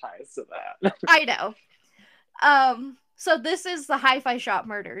they have ties to that. I know. So this is the hi-fi shop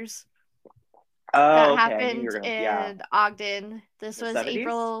murders Oh, that okay. I knew you happened were gonna. Yeah, in Ogden. This the was 70s.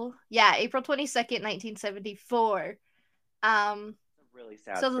 April 22nd, 1974. Um Really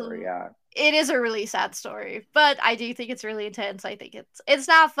sad story, So yeah. it is a really sad story, but I do think it's really intense. I think it's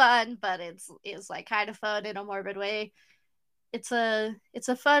not fun, but it's like kind of fun in a morbid way. It's a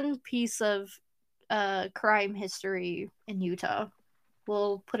fun piece of crime history in Utah.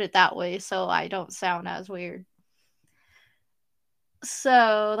 We'll put it that way so I don't sound as weird.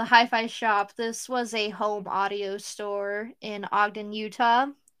 So, the Hi Fi Shop, this was a home audio store in Ogden, Utah.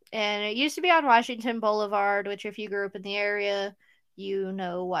 And it used to be on Washington Boulevard, which, if you grew up in the area, you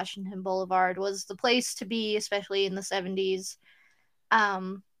know Washington Boulevard was the place to be, especially in the 70s.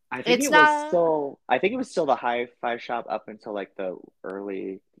 Um, it's not. I think it was still the hi-fi shop up until like the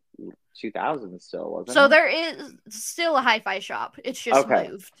early 2000s still, wasn't So, it? there is still a Hi Fi Shop. It's just Okay.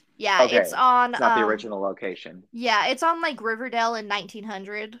 moved. Yeah, it's Okay. on. It's not the original location. Yeah, it's on like Riverdale in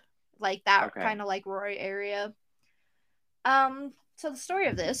 1900, like that Okay. kind of like Roy area. So the story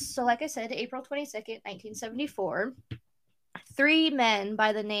of this, so like I said, April 22nd, 1974, three men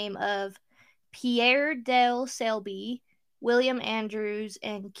by the name of Pierre Del Selby, William Andrews,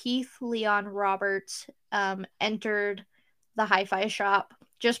 and Keith Leon Roberts entered the hi-fi shop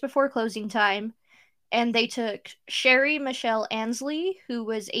just before closing time, and they took Sherry Michelle Ansley, who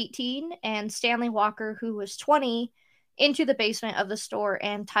was 18, and Stanley Walker, who was 20, into the basement of the store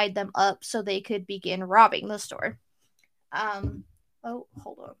and tied them up so they could begin robbing the store. Um, oh,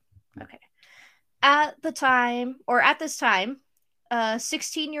 hold on. Okay. At this time, a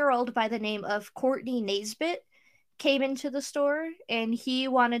 16-year-old by the name of Courtney Naisbitt came into the store and he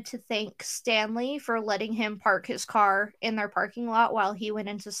wanted to thank Stanley for letting him park his car in their parking lot while he went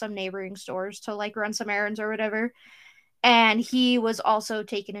into some neighboring stores to like run some errands or whatever. And he was also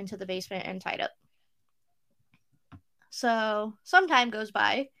taken into the basement and tied up. So some time goes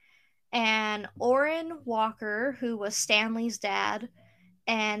by, and Orrin Walker, who was Stanley's dad,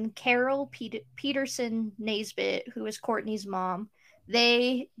 and Carol Peterson Naisbitt, who is Courtney's mom,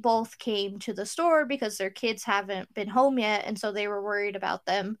 they both came to the store because their kids haven't been home yet, and so they were worried about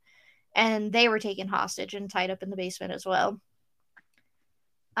them, and they were taken hostage and tied up in the basement as well.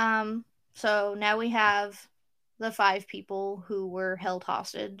 So now we have the five people who were held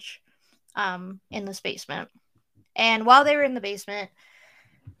hostage in this basement. And while they were in the basement,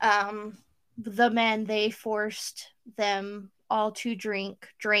 the men, they forced them all to drink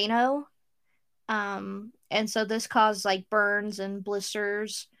Drano. And so this caused like burns and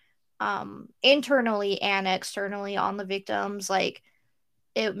blisters internally and externally on the victims. Like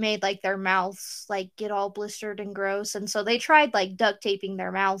it made like their mouths like get all blistered and gross. And so they tried like duct taping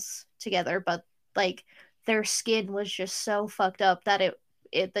their mouths together, but like their skin was just so fucked up that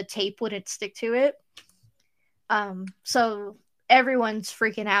it the tape wouldn't stick to it. So everyone's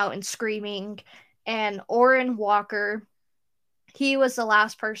freaking out and screaming. And Orrin Walker, he was the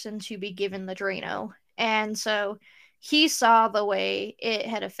last person to be given the Drano. And so he saw the way it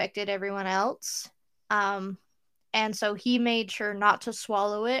had affected everyone else. And so he made sure not to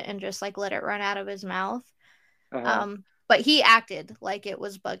swallow it and just like let it run out of his mouth. Uh-huh. But he acted like it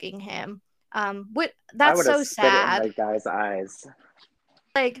was bugging him. I That's would have so spit it in the sad. guy's eyes.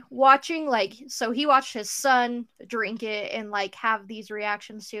 Like watching like so he watched his son drink it and like have these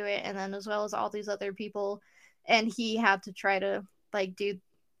reactions to it, and then as well as all these other people, and he had to try to like do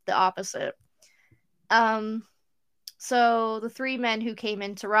the opposite. Um so the three men who came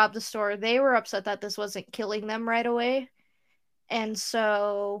in to rob the store, they were upset that this wasn't killing them right away. And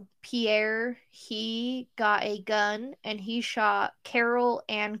so Pierre, he got a gun and he shot Carol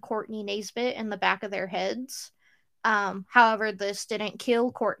and Courtney Naisbitt in the back of their heads. However, this didn't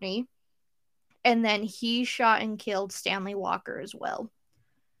kill Courtney. And then he shot and killed Stanley Walker as well.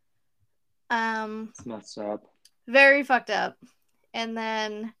 It's messed up. Very fucked up. And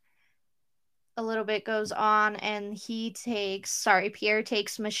then a little bit goes on, and Pierre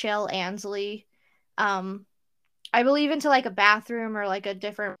takes Michelle Ansley, I believe into like a bathroom or like a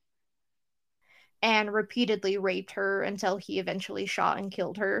different, and repeatedly raped her until he eventually shot and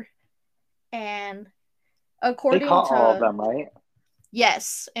killed her. And They according caught all of to them, right?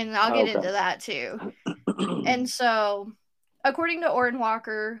 yes, and I'll get Okay. into that too. And so, according to Orrin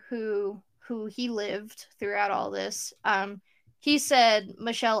Walker, who he lived throughout all this, he said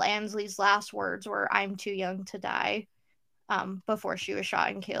Michelle Ansley's last words were "I'm too young to die," before she was shot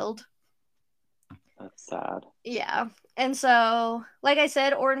and killed. That's sad. Yeah, and so, like I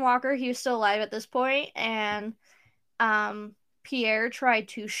said, Orrin Walker, he was still alive at this point, and Pierre tried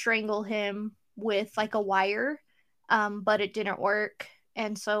to strangle him with like a wire, but it didn't work.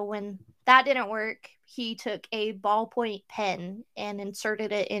 And so when that didn't work, he took a ballpoint pen and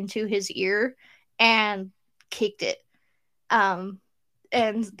inserted it into his ear and kicked it. Um,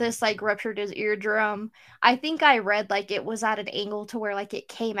 and this like ruptured his eardrum. I think I read like it was at an angle to where like it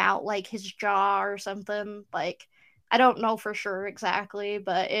came out like his jaw or something. Like I don't know for sure exactly,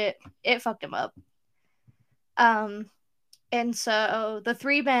 but it fucked him up. Um and so the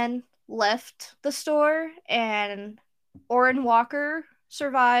three men left the store, and Orrin Walker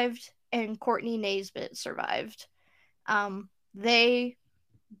survived and Courtney Naisbitt survived. They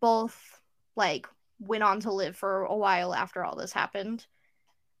both like went on to live for a while after all this happened.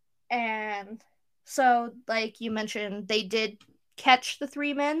 And so, like you mentioned, they did catch the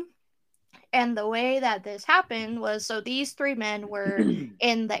three men. And the way that this happened was, so these three men were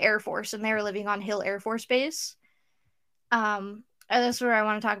in the Air Force and they were living on Hill Air Force Base. And this is where I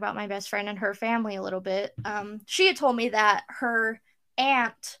want to talk about my best friend and her family a little bit. She had told me that her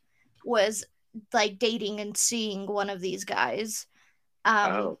aunt was like dating and seeing one of these guys.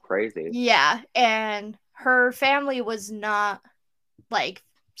 Oh, crazy. Yeah, and her family was not like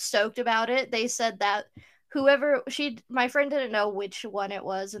stoked about it. They said that whoever my friend didn't know which one it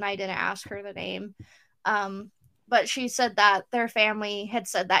was, and I didn't ask her the name. But she said that their family had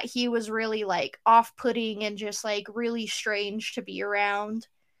said that he was really like off-putting and just like really strange to be around.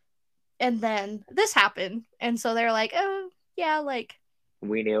 And then this happened, and so they're like, "Oh, yeah, like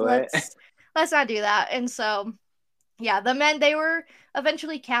we knew it. let's not do that." And so yeah, the men, they were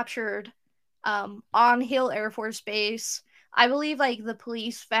eventually captured on Hill Air Force Base. I believe like the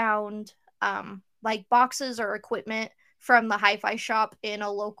police found like boxes or equipment from the hi-fi shop in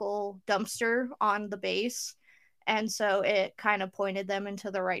a local dumpster on the base, and so it kind of pointed them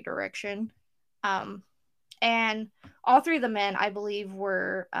into the right direction. And all three of the men, I believe,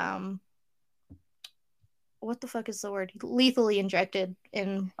 were what the fuck is the word? Lethally injected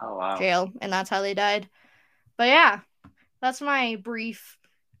in Oh wow. jail, and that's how they died. But yeah, that's my brief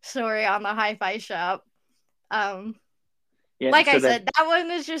story on the hi-fi shop. Yeah, Like so I said, that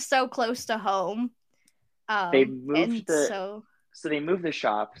one is just so close to home. they moved And so they moved the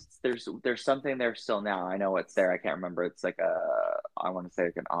shop. There's something there still now. I know it's there. I can't remember. It's like I want to say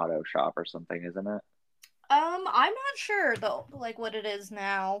like an auto shop or something, isn't it? I'm not sure though, like what it is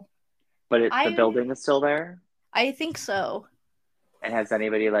now. But the I building is still there. I think so. And has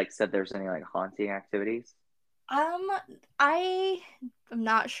anybody like said there's any like haunting activities? Um, I am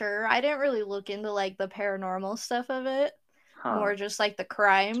not sure. I didn't really look into like the paranormal stuff of it, Huh. more just like the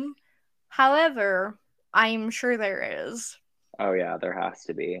crime. However, I'm sure there is. Oh yeah, there has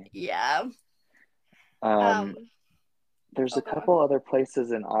to be. Yeah. Um, Um, there's oh, a go on. couple other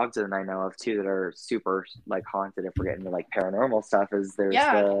places in Ogden I know of too that are super like haunted. If we're getting to like paranormal stuff, is there's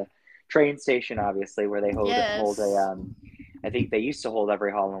Yeah. the train station obviously where they hold a Yes. I think they used to hold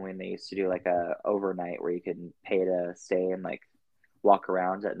every Halloween. They used to do like a overnight where you could pay to stay and like walk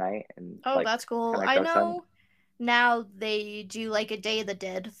around at night and Oh, like that's cool. kind of I ghost hunt. know now they do like a Day of the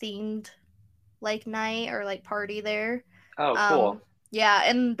Dead themed like night or like party there. Oh, Um cool. yeah,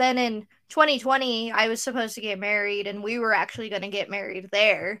 and then in 2020 I was supposed to get married and we were actually going to get married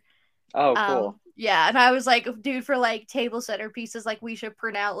there. Oh, cool. Yeah, and I was like, dude, for like table center pieces like we should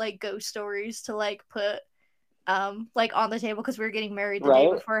print out like ghost stories to like put like on the table because we were getting married the day Right?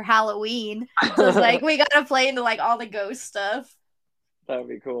 before Halloween. So it's like we got to play into like all the ghost stuff. That'd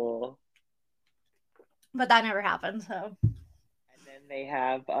be cool. But that never happened, so And then they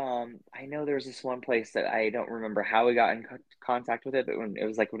have, I know there's this one place that I don't remember how we got in contact with it, but when it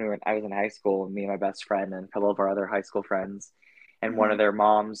was like when I was in high school, me and my best friend and a couple of our other high school friends, and one mm-hmm. of their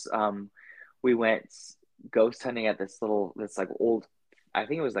moms, we went ghost hunting at this like old, I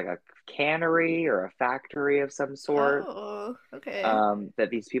think it was like a cannery or a factory of some sort, Oh, okay. that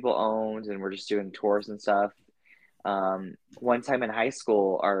these people owned, and we're just doing tours and stuff. One time in high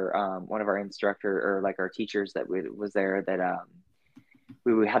school, our one of our instructor or like our teachers that was there that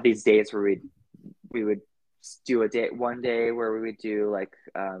we would have these days where we would do a day one day where we would do like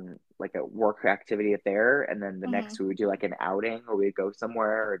a work activity at there, and then the Mm-hmm. next we would do like an outing or we'd go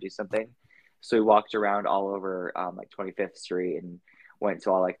somewhere or do something. So we walked around all over like 25th Street and went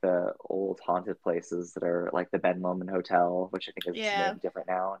to all like the old haunted places that are like the Ben Lomond Hotel, which I think is Yeah. named different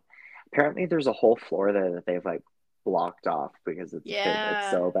now. Apparently, there's a whole floor there that they've like blocked off because it's Yeah.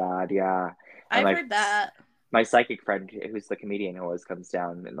 so bad. Yeah, and I've heard that. my psychic friend, who's the comedian who always comes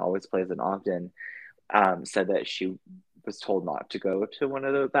down and always plays in Ogden, said that she was told not to go to one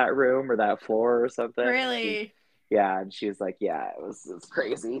of that room or that floor or something. And Really? yeah, and she was like, yeah, it was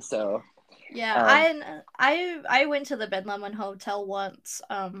crazy. So, Yeah. um, I went to the Ben Lemon Hotel once.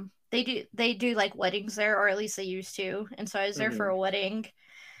 They do like weddings there, or at least they used to. And so I was there for mhm. a wedding.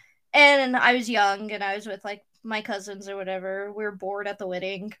 And I was young and I was with like my cousins or whatever. We were bored at the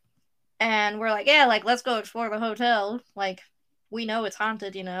wedding. And we're like, yeah, like let's go explore the hotel. Like we know it's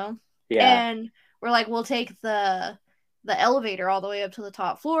haunted, you know? Yeah. And we're like, we'll take the elevator all the way up to the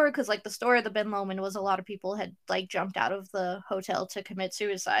top floor because like the story of the Ben Lomond was a lot of people had like jumped out of the hotel to commit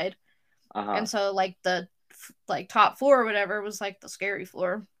suicide. Uh-huh. And so like the like top floor or whatever was like the scary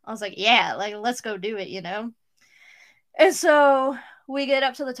floor. I was like, yeah, like let's go do it, you know? And so we get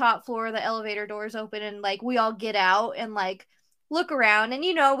up to the top floor, the elevator doors open, and like we all get out and like look around. And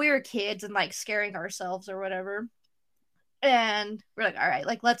you know, we were kids and like scaring ourselves or whatever. And we're like, all right,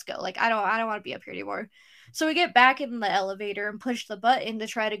 like let's go. Like I don't want to be up here anymore. So we get back in the elevator and push the button to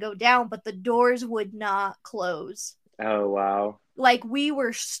try to go down, but the doors would not close. Oh, wow. Like we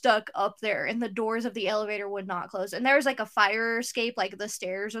were stuck up there and the doors of the elevator would not close. And there was like a fire escape, like the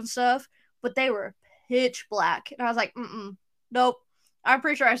stairs and stuff, but they were pitch black. And I was like, nope. I'm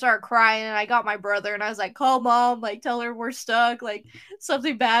pretty sure I started crying and I got my brother and I was like, call mom, like tell her we're stuck, like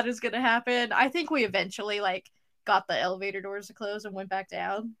something bad is gonna happen. I think we eventually like got the elevator doors to close and went back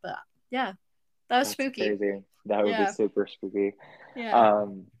down. But yeah, that was That's spooky. crazy. That would be Yeah. super spooky. Yeah.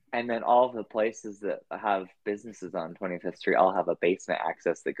 And then all of the places that have businesses on 25th Street all have a basement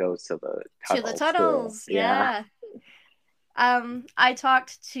access that goes to the To the tunnels too. tunnels. Yeah. Yeah. I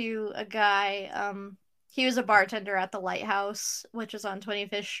talked to a guy, he was a bartender at the Lighthouse, which is on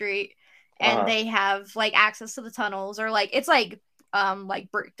 25th Street, and Uh-huh. they have like access to the tunnels or it's like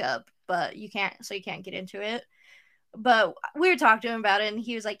bricked up, but you can't get into it. But we were talking to him about it and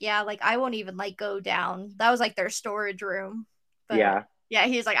he was like, yeah, like I won't even like go down. That was like their storage room. But Yeah. yeah,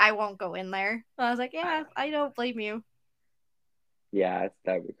 he was like, I won't go in there. I was like, yeah, I don't blame you. Yeah,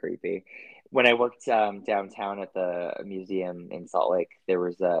 that would be creepy. When I worked downtown at the museum in Salt Lake, there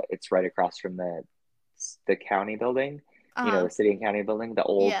was it's right across from the county building, Uh-huh. the city and county building, the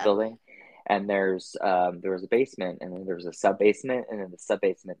old Yeah. building. And there was a basement, and then there was a sub basement, and in the sub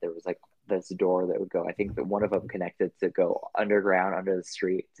basement there was like this door that would go. I think that one of them connected to go underground under the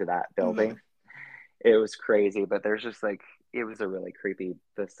street to that Mm-hmm. building. It was crazy, but there's just like it was a really creepy.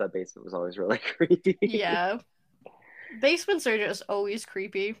 The sub basement was always really creepy. Yeah. Basements are just always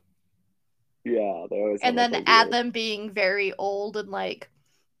creepy. Yeah, they always have And like then a add weird, them being very old and like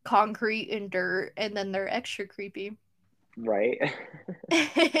concrete and dirt, and then they're extra creepy. right?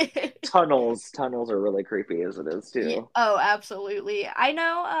 Tunnels are really creepy as it is Yeah, too. oh, absolutely. I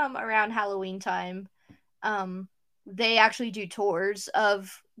know around Halloween time, um they actually do tours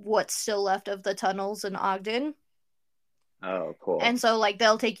of what's still left of the tunnels in Ogden. Oh, cool. And so like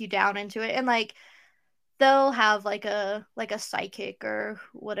they'll take you down into it and like they'll have like a psychic or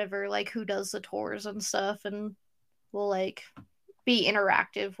whatever like who does the tours and stuff and will like be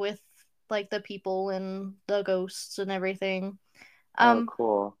interactive with like the people and the ghosts and everything. Oh, Um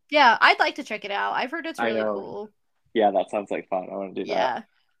cool. yeah, I'd like to check it out. I've heard it's I really know. cool. Yeah, that sounds like fun. I want to do that. Yeah.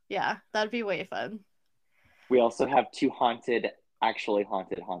 Yeah, that'd be way fun. We also have two actually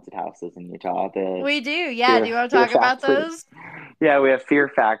haunted houses in Utah. The We do. Yeah, do Fear you want to Fear talk about Factory. those? Yeah, we have Fear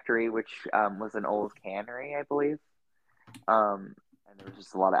Factory, which was an old cannery, I believe. And there was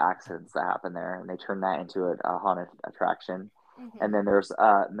just a lot of accidents that happened there, and they turned that into a haunted attraction. And Hmm. then there's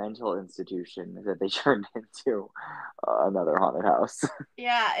a mental institution that they turned into another haunted house.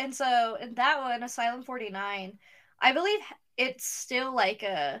 Yeah, and so in that one, Asylum 49, I believe it's still like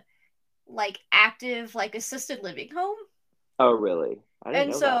a like active like assisted living home. Oh, really? I didn't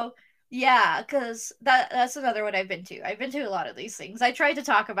And know that. so yeah, because that's another one I've been to. I've been to a lot of these things. I tried to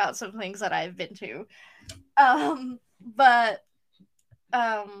talk about some things that I've been to. But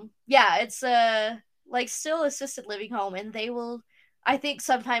yeah, it's a like still assisted living home and they will I think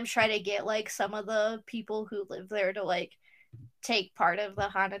sometimes try to get like some of the people who live there to like take part of the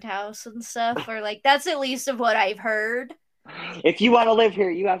haunted house and stuff or like that's at least of what I've heard. If you want to live here,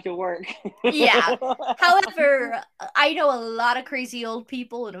 you have to work. Yeah. However, I know a lot of crazy old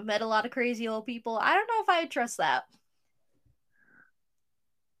people and have met a lot of crazy old people. I don't know if I trust that.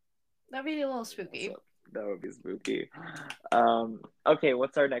 That'd be a little spooky. So that would be spooky. Okay,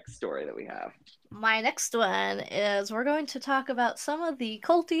 what's our next story that we have? My next one is we're going to talk about some of the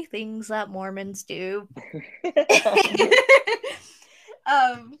culty things that Mormons do.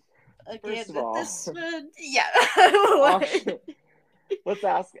 um, again, First of all, this one, yeah. let's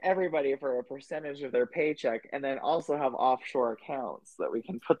ask everybody for a percentage of their paycheck and then also have offshore accounts that we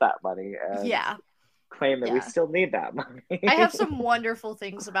can put that money and Yeah, claim that we yeah. still need that I money. have some wonderful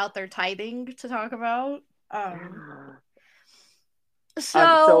things about their tithing to talk about. Um, So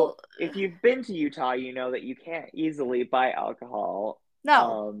so if you've been to Utah, you know that you can't easily buy alcohol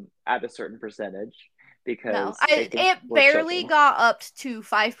no, at a certain percentage no, because they I think it we're barely children, got up to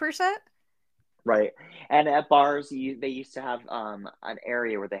 5%. right? And at bars, they used to have an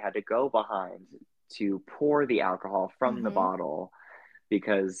area where they had to go behind to pour the alcohol from the Mm-hmm. bottle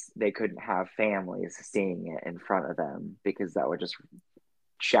because they couldn't have families seeing it in front of them because that would just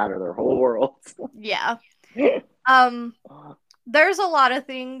shatter their whole world. Yeah. There's a lot of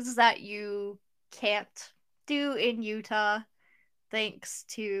things that you can't do in Utah thanks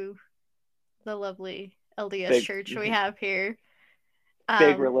to the lovely LDS big church we have here.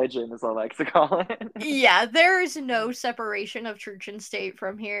 big religion, as I like to call it. Yeah, there is no separation of church and state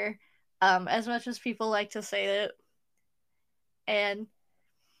from here, as much as people like to say it. And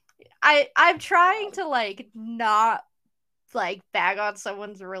I'm trying to like not like bag on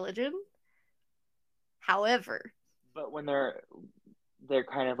someone's religion. However, But when they're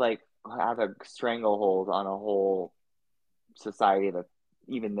kind of like have a stranglehold on a whole society that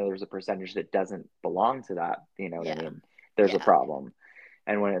even though there's a percentage that doesn't belong to that, you know what I yeah, mean? There's a yeah, problem.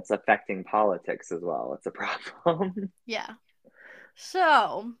 And when it's affecting politics as well, it's a problem. yeah.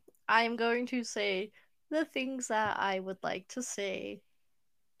 So I'm going to say the things that I would like to say,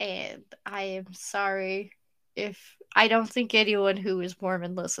 and I am sorry if I don't think anyone who is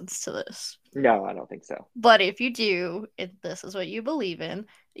Mormon listens to this. No, I don't think so. But if you do, and this is what you believe in,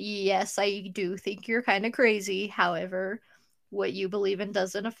 yes, I do think you're kind of crazy. However, what you believe in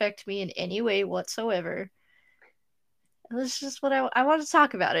doesn't affect me in any way whatsoever. That's just what I want to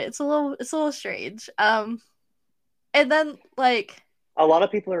talk about it. It's a little strange. And then like A lot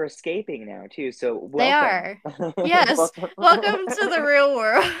of people are escaping now too, so they welcome. are. Yes, welcome to the real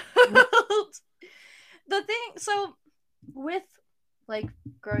world. The thing, so with like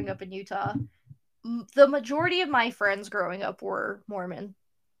growing up in Utah, the majority of my friends growing up were Mormon.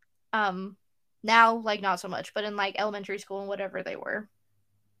 Um, Now like not so much, but in like elementary school and whatever they were.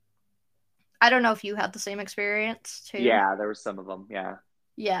 I don't know if you had the same experience too. Yeah, there were some of them. Yeah.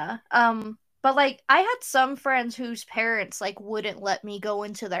 Yeah. But like I had some friends whose parents like wouldn't let me go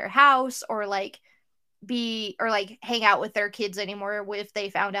into their house or like be or like hang out with their kids anymore if they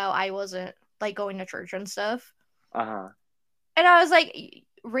found out I wasn't like going to church and stuff. Uh-huh. And I was like,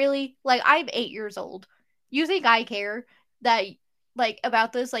 really? Like I'm 8 years old. You think I care that like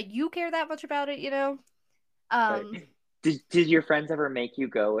about this? Like you care that much about it, you know? Right. Um, Did your friends ever make you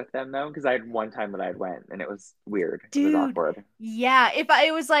go with them though? Because I had one time that I went and it was weird. It was dude, awkward. yeah. If I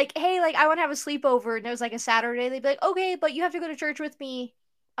it was like, hey, like I want to have a sleepover, and it was like a Saturday, they'd be like, okay, but you have to go to church with me,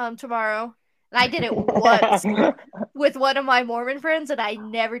 tomorrow. And I did it once with one of my Mormon friends, and I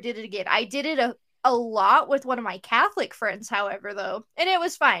never did it again. I did it a lot with one of my Catholic friends, however, though, and it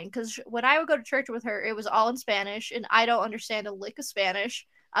was fine because when I would go to church with her, it was all in Spanish, and I don't understand a lick of Spanish.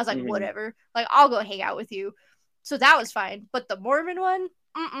 I was like, Mhm. whatever, like I'll go hang out with you. So that was fine. But the Mormon one,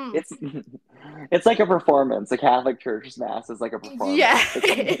 It's it's like a performance. A Catholic church mass is like a yeah.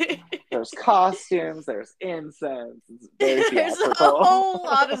 performance. There's costumes, there's incense. It's very There's a theatrical. whole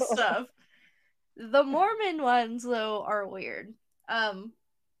lot of stuff. The Mormon ones, though, are weird. Um,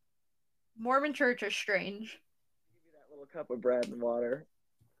 Mormon church is strange. Give you that little cup of bread and water.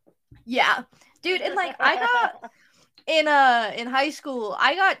 Yeah, dude, and like I got in high school,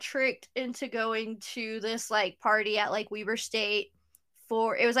 I got tricked into going to this like party at like Weber State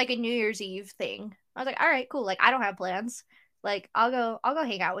for it was like a New Year's Eve thing. I was like, all right, cool. Like I don't have plans. Like I'll go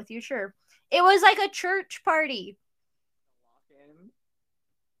hang out with you, sure. It was like a church party. Lock in.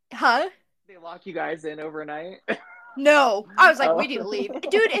 Huh? They lock you guys in overnight. No. I was like, we need to leave.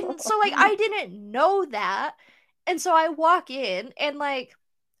 Dude, and so like Oh. I didn't know that. And so I walk in and like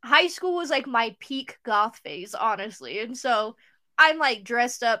high school was like my peak goth phase, honestly. And so I'm like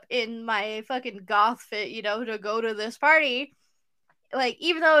dressed up in my fucking goth fit, to go to this party. Like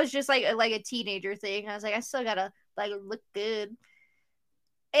even though it's just like a teenager thing, I was like, I still gotta like look good.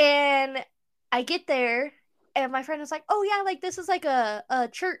 And I get there and my friend was like, oh yeah, like this is like a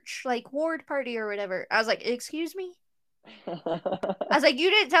church like ward party or whatever. I was like, excuse me? I was like, you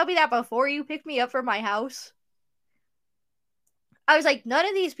didn't tell me that before you picked me up from my house. I was like, none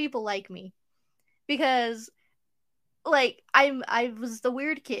of these people like me because like I was the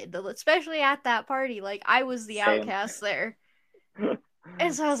weird kid, especially at that party. Like I was the Same. outcast there.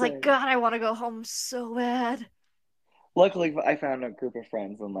 And so I was like, Same. God, I want to go home so bad. Luckily, I found a group of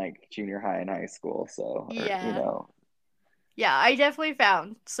friends in like junior high and high school, so or Yeah. Yeah, I definitely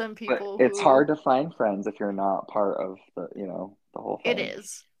found some but people it's who hard to find friends if you're not part of the whole it thing.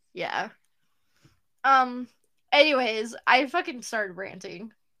 is. Yeah. Um Anyways, I fucking started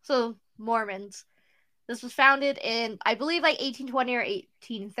ranting. So, Mormons. This was founded in I believe like 1820 or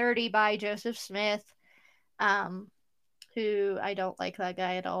 1830 by Joseph Smith. Um who I don't like that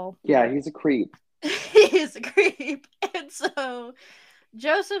guy at all. Yeah, he's a creep. He is a creep. And so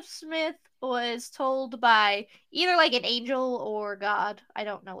Joseph Smith was told by either like an angel or God, I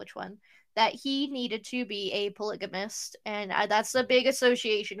don't know which one, that he needed to be a polygamist, and that's the big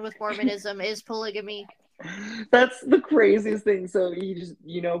association with Mormonism is polygamy. That's the craziest thing. So he just,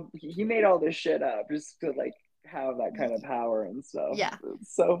 he made all this shit up just to like have that kind of power and stuff. Yeah.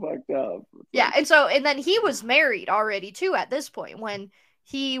 It's so fucked up. It's yeah, and then he was married already too at this point when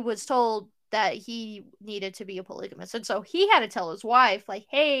he was told that he needed to be a polygamist. And so he had to tell his wife, like,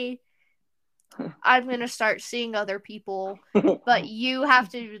 hey, I'm gonna start seeing other people, but you have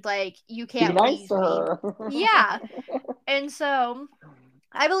to like you be can't nice leave to me. her. Yeah. And so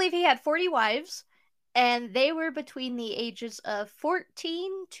I believe he had 40 wives, and they were between the ages of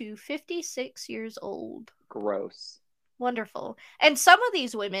 14 to 56 years old. Gross. Wonderful. And some of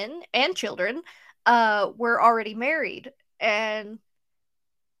these women and children were already married, and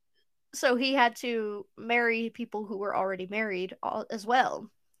so he had to marry people who were already married as well.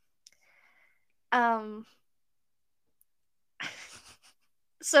 Um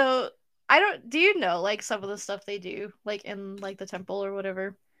so I don't do you know like some of the stuff they do like in like the temple or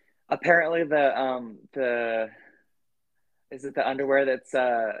whatever? Apparently the is it the underwear that's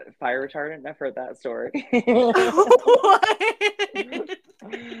fire retardant? I've heard that story. What?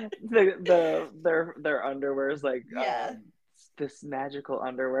 Their underwear is like Yeah. this magical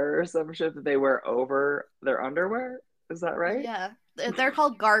underwear or some shit that they wear over their underwear. Is that right? Yeah. They're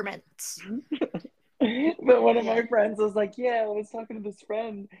called garments. But one of Yeah. my friends was like, "Yeah, I was talking to this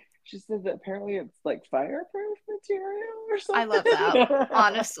friend. She said that apparently it's like fireproof material or I love that. something."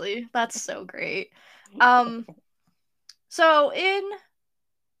 Honestly, that's so great. Um so in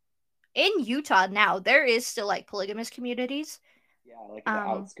Utah now, there is still like polygamous communities. Yeah, like in the Um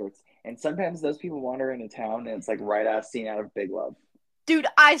outskirts. And sometimes those people wander into town and it's like right out scene out of Big Love. Dude,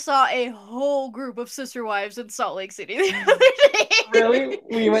 I saw a whole group of sister wives in Salt Lake City the other day. Really?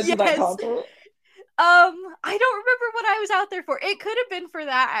 We went to that Yes. concert? I don't remember what I was out there for. It could have been for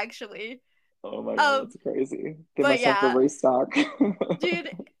that actually. Oh my god, Um, that's crazy. They but must have to yeah, restock. dude,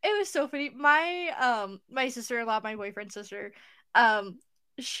 it was so funny. My sister-in-law, my boyfriend's sister,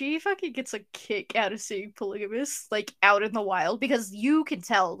 she fucking gets a kick out of seeing polygamists like out in the wild because you can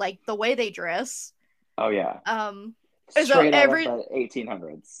tell like the way they dress. Oh yeah. And so Straight out of every the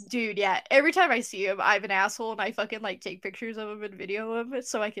 1800s. dude, yeah, every time I see him, I'm an asshole and I fucking like take pictures of him and video of it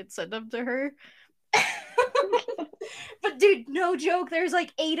so I can send them to her. But dude, no joke, there's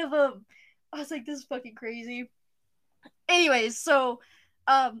like 8 of them. I was like, this is fucking crazy. Anyways, so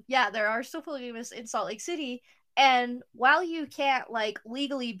yeah, there are still polygamists in Salt Lake City, and while you can't like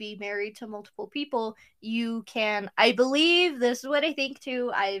legally be married to multiple people, you can, I believe this is what I think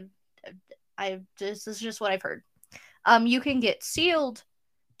too. I this is just what I've heard. You can get sealed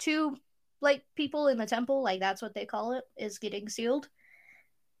to like people in the temple, like that's what they call it, is getting sealed.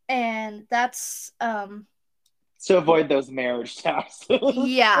 And that's To avoid those marriage taxes.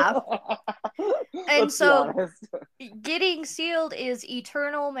 yeah. And Let's be so honest. getting sealed is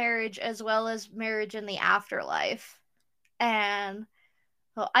eternal marriage as well as marriage in the afterlife. And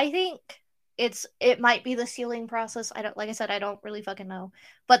well, I think it might be the sealing process. I don't, like I said, I don't really fucking know.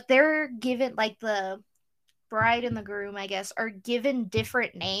 But they're given like the bride and the groom, I guess, are given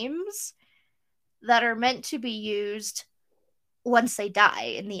different names that are meant to be used once they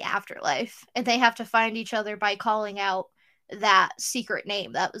die in the afterlife. And they have to find each other by calling out that secret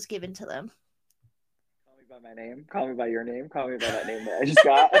name that was given to them. Call me by my name. Call me by your name. Call me by that name that I just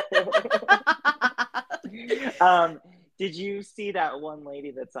got. Did you see that one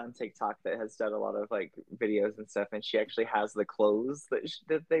lady that's on TikTok that has done a lot of like videos and stuff, and she actually has the clothes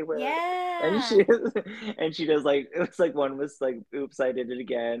that they wear, and Yeah. she does like it looks like one was like, "Oops, I did it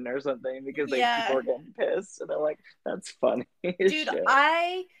again" or something because like people Yeah. are getting pissed, and they're like, "That's funny." Dude,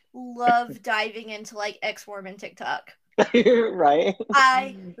 I love diving into like ex-Mormon TikTok. Right?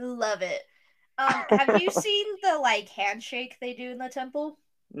 I love it. Have you seen the like handshake they do in the temple?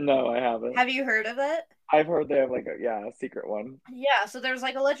 No, I haven't. Have you heard of it? I've heard they have like a secret one. Yeah, so there's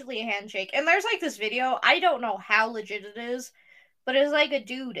like allegedly a handshake. And there's like this video, I don't know how legit it is, but it's like a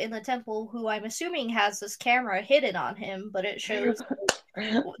dude in the temple who I'm assuming has this camera hidden on him, but it shows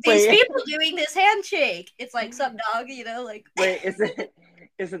these people doing this handshake. It's like some dog, you know, like wait, is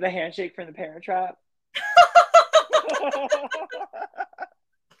it the handshake from the Parent Trap?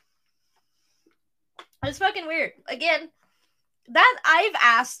 It's fucking weird. Again, that I've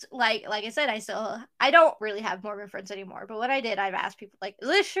asked, like I said, I don't really have Mormon friends anymore, but when I did, I've asked people like, is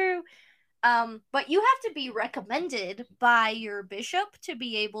this true? But you have to be recommended by your bishop to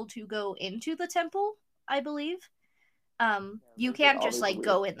be able to go into the temple, I believe. You can't just like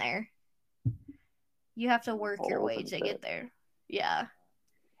go in there. You have to work your way to get there. Yeah.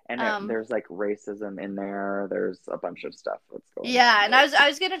 And there's like racism in there. There's a bunch of stuff that's going on. Yeah, and I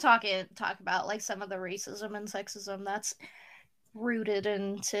was gonna talk about like some of the racism and sexism that's rooted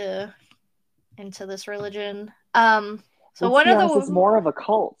into this religion. So Let's one be of honest, it's the more of a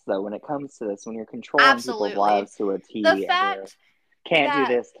cult though when it comes to this. When you're controlling people's absolutely lives to a the T, and you're fact can't do that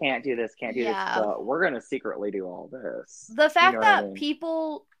this, can't do this, can't do this, yeah but we're gonna secretly do all this. the You know fact what I that mean?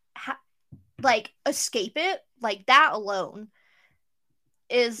 people like escape it like that alone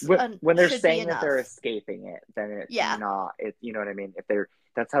is When they're should be saying that they're enough. escaping it, then it's Yeah. not. It, you know what I mean? If they're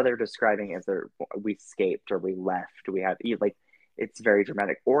that's how they're describing it. If they're we escaped or we left, we had like it's very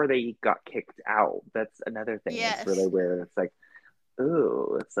dramatic, or they got kicked out. That's another thing that's really Yes. weird. It's like,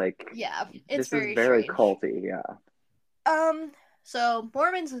 ooh, it's like Yeah, it's this is very very strange. culty. Yeah. So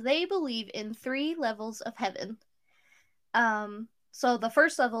Mormons, they believe in 3 levels of heaven. So the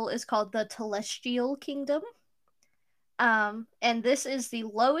first level is called the Celestial Kingdom. And this is the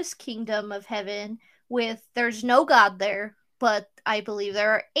lowest kingdom of heaven there's no God there, but I believe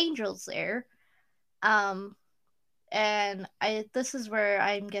there are angels there. Um, and this is where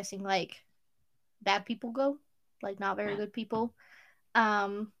I'm guessing like bad people go, like not very good people.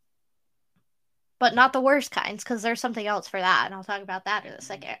 Um, but not the worst kinds, because there's something else for that, and I'll talk about that in a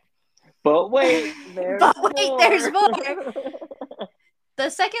second. But wait, there's But wait, there's more. more.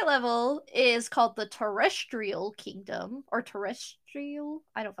 The second level is called the Terrestrial Kingdom, or Terrestrial.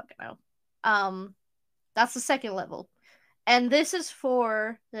 I don't fucking know. That's the second level, and this is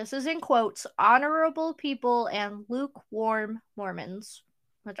in quotes honorable people and lukewarm Mormons,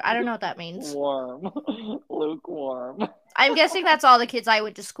 which I don't know what that means. Lukewarm. Lukewarm. I'm guessing that's all the kids I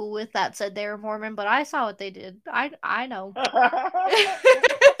went to school with that said they were Mormon, but I saw what they did. I know. I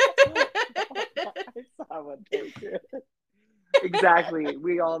saw what they did. Exactly.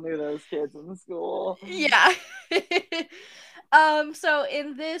 We all knew those kids in school. Yeah. So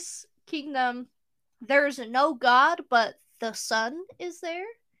in this kingdom, there's no God, but the sun is there.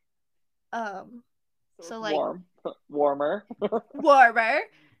 So like warm. Warmer. warmer.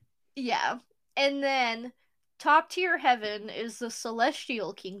 Yeah. And then top tier heaven is the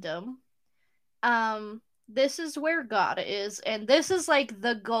celestial kingdom. This is where God is, and this is like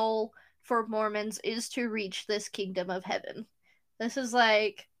the goal for Mormons is to reach this kingdom of heaven. This is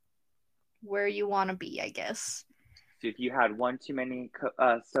like where you want to be, I guess. So if you had one too many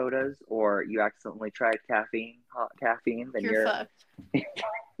sodas, or you accidentally tried hot caffeine, then You're fucked.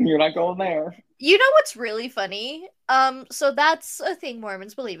 You're not going there. You know what's really funny? So that's a thing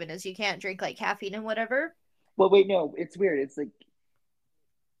Mormons believe in is you can't drink like caffeine and whatever. Well, wait, no, it's weird. It's like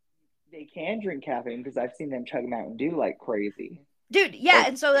they can drink caffeine because I've seen them chug Mountain Dew like crazy. Dude, yeah, Or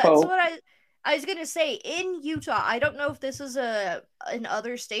and so that's Coke. what I was gonna say. In Utah, I don't know if this is in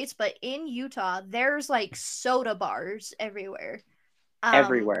other states, but in Utah, there's like soda bars everywhere.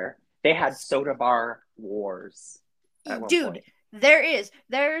 Everywhere. They had soda bar wars at one Dude, point.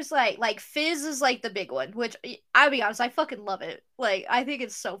 there's like Fizz is like the big one, which I'll be honest, I fucking love it. Like I think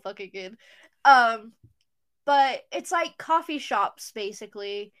it's so fucking good. But it's like coffee shops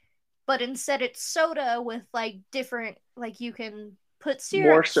basically, but instead it's soda with like different like you can put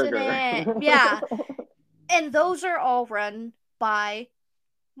More syrups in sugar. it. Yeah. And those are all run by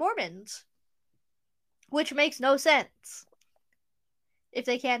Mormons, which makes no sense if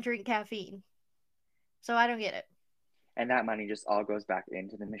they can't drink caffeine. So I don't get it. And that money just all goes back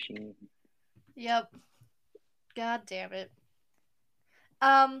into the machine. Yep. God damn it.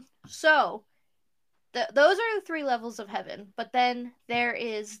 So those are the 3 levels of heaven, but then there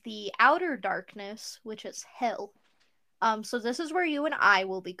is the outer darkness, which is hell. So this is where you and I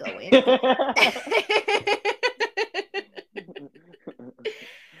will be going. You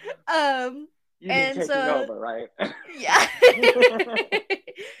mean taking over, right? Yeah.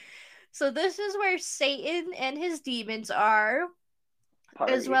 So this is where Satan and his demons are.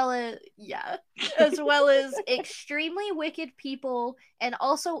 Party. As well as extremely wicked people and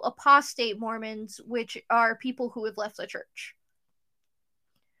also apostate Mormons, which are people who have left the church.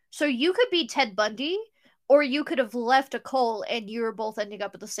 So you could be Ted Bundy, or you could have left a cult and you were both ending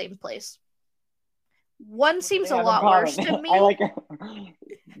up at the same place. One seems a lot worse to me. I like a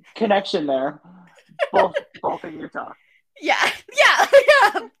connection there. Both in Utah. Yeah.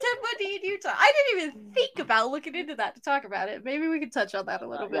 Ted Bundy in Utah. I didn't even think about looking into that to talk about it. Maybe we could touch on that a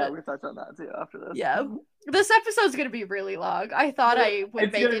little bit. Yeah, we can touch on that too after this. Yeah. This episode's going to be really long. I thought I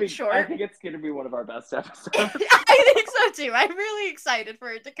would make it short. I think it's going to be one of our best episodes. I think so too. I'm really excited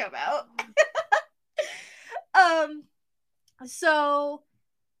for it to come out. So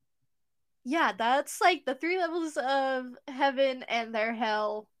yeah, that's like the 3 levels of heaven and their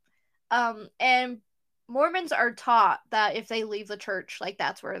hell. And Mormons are taught that if they leave the church, like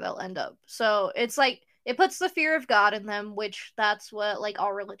that's where they'll end up. So it's like it puts the fear of God in them, which that's what like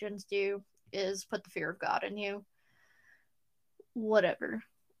all religions do, is put the fear of God in you. Whatever.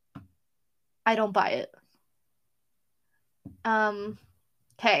 I don't buy it.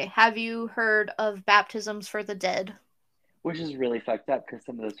 Okay, have you heard of baptisms for the dead? Which is really fucked up because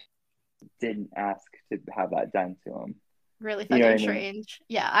some of those didn't ask to have that done to them. Really You know fucking what I mean? strange.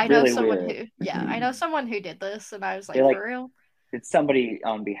 Yeah, I know Really someone weird. who I know someone who did this and I was They like, like for real? it's somebody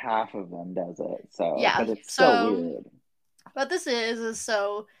on behalf of them does it. So, Yeah. but it's still So weird. what this is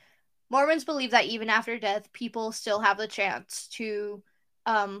so Mormons believe that even after death, people still have the chance to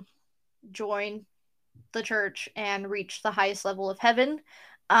um join the church and reach the highest level of heaven.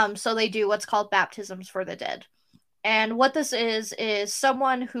 So they do what's called baptisms for the dead. And what this is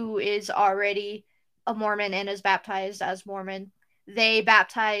someone who is already a Mormon and is baptized as Mormon. They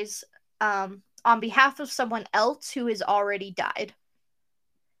baptize on behalf of someone else who has already died.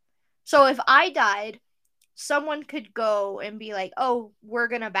 So if I died, someone could go and be like, "Oh, we're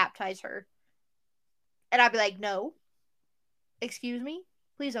gonna baptize her," and I'd be like, "No, excuse me,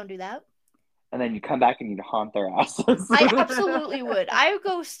 please don't do that." And then you come back and you haunt their asses. I absolutely would. I would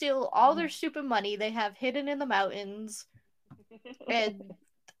go steal all their stupid money they have hidden in the mountains. And,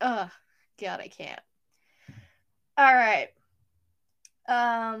 God, I can't. All right.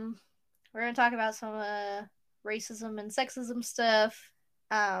 We're gonna talk about some racism and sexism stuff.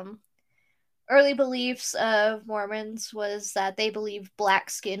 Um, early beliefs of Mormons was that they believed black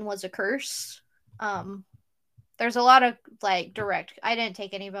skin was a curse. Um, there's a lot of like direct. I didn't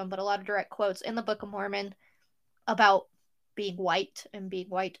take any of them, but a lot of direct quotes in the Book of Mormon about being white and being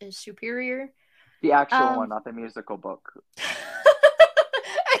white is superior. The actual one, not the musical book.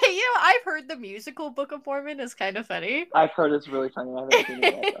 I've heard the musical Book of Mormon is kind of funny. I've heard it's really funny. I haven't seen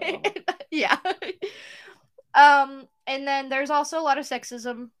it yet, though. Yeah. And then there's also a lot of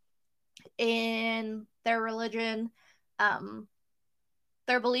sexism in their religion.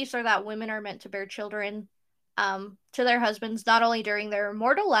 Their beliefs are that women are meant to bear children to their husbands, not only during their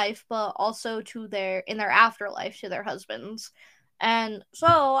mortal life, but also in their afterlife to their husbands. And so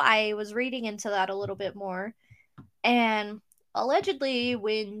I was reading into that a little bit more. And allegedly,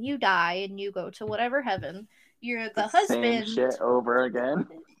 when you die and you go to whatever heaven, you're the husband. Same shit over again.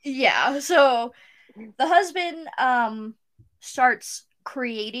 Yeah. So the husband starts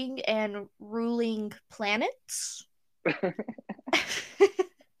creating and ruling planets.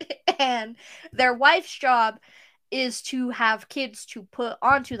 And their wife's job is to have kids to put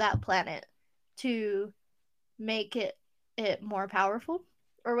onto that planet to make it more powerful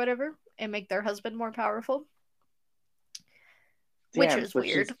or whatever and make their husband more powerful. Damn, which is so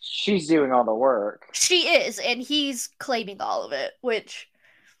weird. She's doing all the work. She is, and he's claiming all of it, which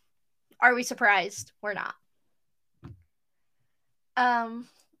are we surprised? We're not.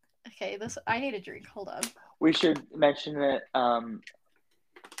 Okay, I need a drink. Hold on. We should mention that if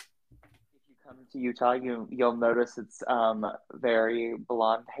you come to Utah, you'll notice it's very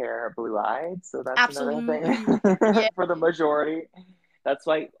blonde hair, blue eyed. So that's absolutely another thing yeah. for the majority. That's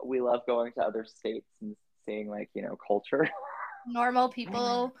why we love going to other states and seeing culture. Normal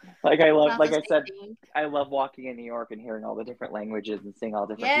people. Like I said, I love walking in New York and hearing all the different languages and seeing all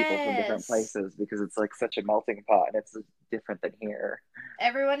different people from different places because it's like such a melting pot and it's different than here.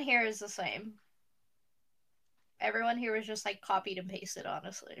 Everyone here is the same. Everyone here was just like copied and pasted,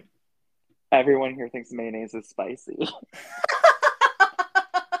 honestly. Everyone here thinks mayonnaise is spicy.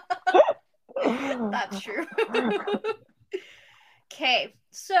 That's true. Okay,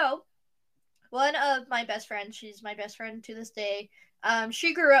 so one of my best friends, she's my best friend to this day.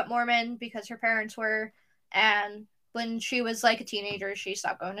 She grew up Mormon because her parents were, and when she was like a teenager, she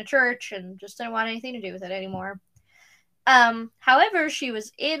stopped going to church and just didn't want anything to do with it anymore. However, she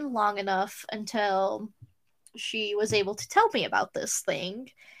was in long enough until she was able to tell me about this thing.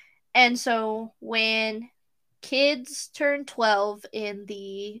 And so when kids turn 12 in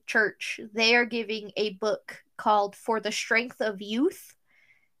the church, they are giving a book called For the Strength of Youth.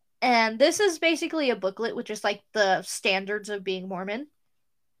 And this is basically a booklet with just like the standards of being Mormon.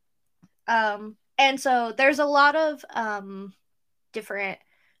 And so there's a lot of different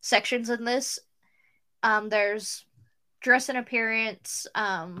sections in this. There's dress and appearance,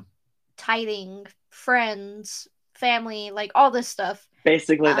 tithing, friends, family, like all this stuff.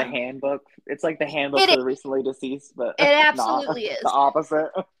 Basically, the handbook. It's like the handbook for the recently deceased, but it absolutely is the opposite.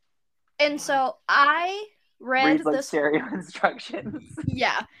 And so I read this stereo instructions.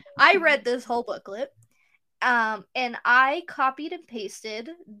 Yeah, I read this whole booklet. And I copied and pasted.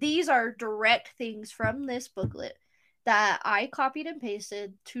 These are direct things from this booklet that I copied and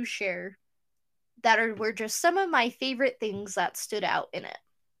pasted to share were just some of my favorite things that stood out in it.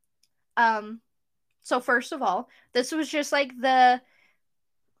 So first of all, this was just like the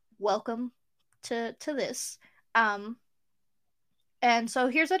welcome to this. Um, and so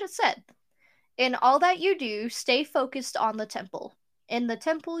here's what it said. In all that you do, stay focused on the temple. In the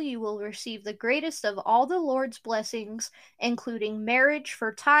temple, you will receive the greatest of all the Lord's blessings, including marriage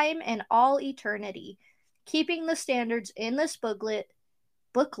for time and all eternity. Keeping the standards in this booklet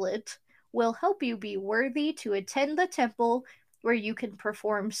will help you be worthy to attend the temple where you can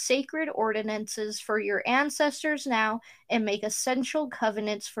perform sacred ordinances for your ancestors now and make essential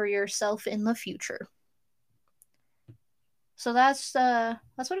covenants for yourself in the future. So that's what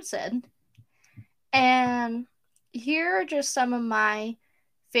it said. And here are just some of my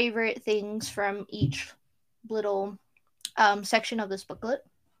favorite things from each little section of this booklet.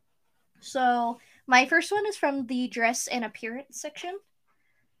 So my first one is from the dress and appearance section.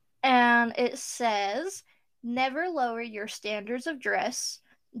 And it says, never lower your standards of dress.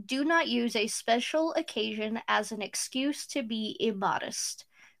 Do not use a special occasion as an excuse to be immodest.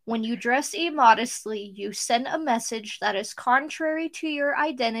 When you dress immodestly, you send a message that is contrary to your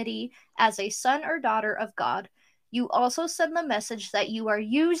identity as a son or daughter of God. You also send the message that you are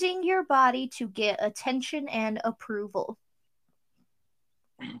using your body to get attention and approval.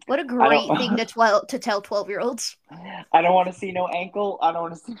 What a great thing to tell 12-year-olds. I don't want to see no ankle. I don't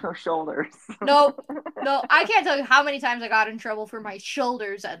want to see no shoulders. No, I can't tell you how many times I got in trouble for my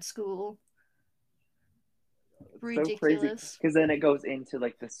shoulders at school. Ridiculous. So crazy, because then it goes into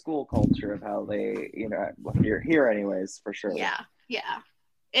like the school culture of how they, well, here anyways, for sure. Yeah,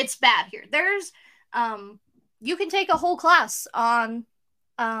 it's bad here. There's, you can take a whole class on,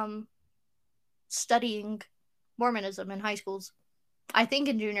 studying Mormonism in high schools. I think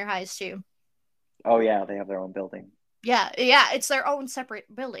in junior highs too. Oh yeah, they have their own building. Yeah, it's their own separate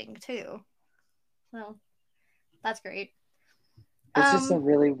building too. So that's great. It's just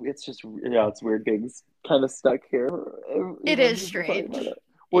it's weird being kind of stuck here. It is strange.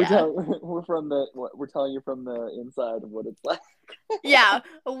 We're telling you from the inside of what it's like. Yeah,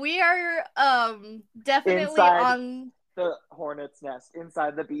 we are definitely inside on the hornet's nest,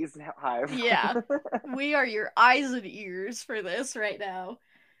 inside the bee's hive. Yeah, we are your eyes and ears for this right now.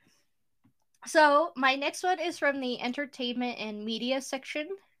 So my next one is from the entertainment and media section,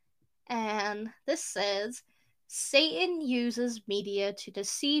 and this says, Satan uses media to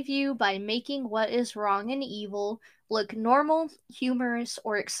deceive you by making what is wrong and evil look normal, humorous,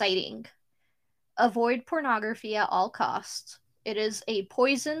 or exciting. Avoid pornography at all costs. It is a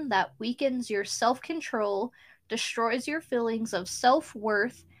poison that weakens your self-control, destroys your feelings of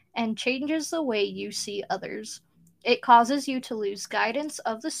self-worth, and changes the way you see others. It causes you to lose guidance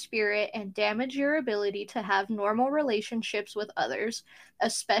of the spirit and damage your ability to have normal relationships with others,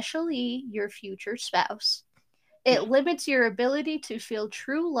 especially your future spouse. It limits your ability to feel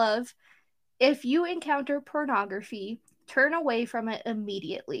true love. If you encounter pornography, turn away from it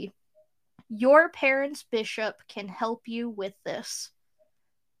immediately. Your parents' bishop can help you with this.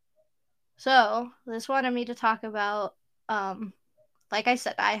 So, this wanted me to talk about, like I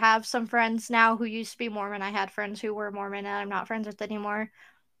said, I have some friends now who used to be Mormon. I had friends who were Mormon and I'm not friends with anymore.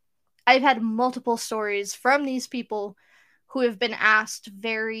 I've had multiple stories from these people who have been asked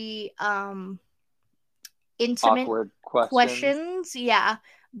very intimate awkward questions,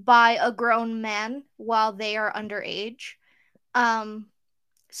 by a grown man while they are underage.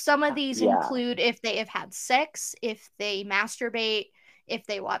 Some of these include if they have had sex, if they masturbate, if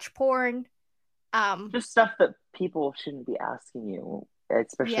they watch porn. Just stuff that people shouldn't be asking you,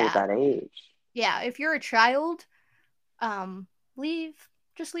 especially at that age. Yeah, if you're a child,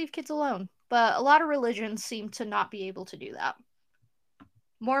 just leave kids alone. But a lot of religions seem to not be able to do that.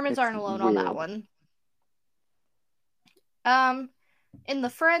 Mormons aren't alone on that one. In the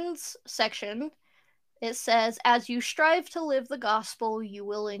friends section, it says, as you strive to live the gospel, you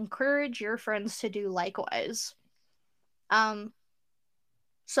will encourage your friends to do likewise.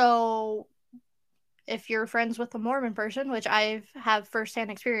 So if you're friends with a Mormon person, which I have firsthand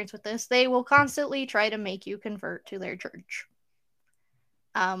experience with this, they will constantly try to make you convert to their church.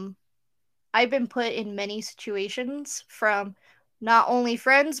 I've been put in many situations from not only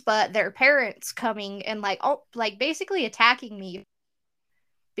friends, but their parents coming and basically attacking me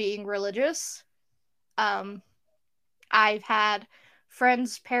being religious. I've had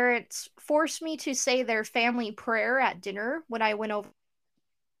friends' parents force me to say their family prayer at dinner when I went over,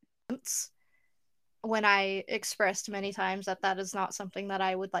 when I expressed many times that that is not something that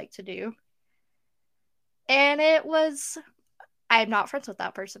I would like to do. And I'm not friends with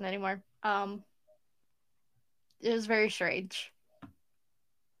that person anymore. It was very strange.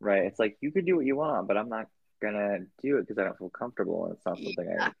 Right. It's like you can do what you want, but I'm not gonna do it because I don't feel comfortable and it's not something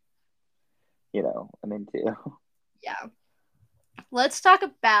Yeah. I'm into. Yeah. Let's talk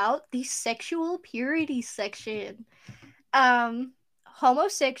about the sexual purity section. Um,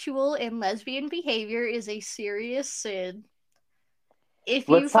 Homosexual and lesbian behavior is a serious sin. If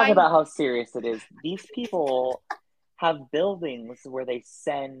you Let's talk find about how serious it is. These people have buildings where they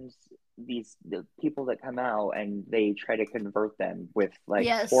send the people that come out and they try to convert them with like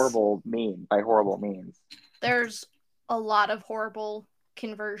yes, horrible means. there's a lot of horrible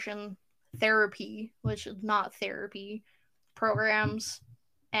conversion therapy, which is not therapy programs,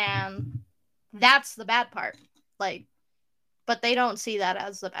 and that's the bad part. Like, but they don't see that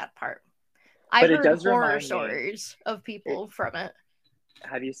as the bad part. I've But it heard does horror remind me. stories of It, people from it.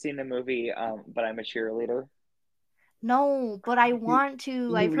 have you seen the movie But I'm a Cheerleader? No, but I want to.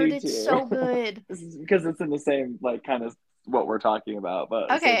 You I've heard need it's to. so good. This is because it's in the same like kind of what we're talking about, but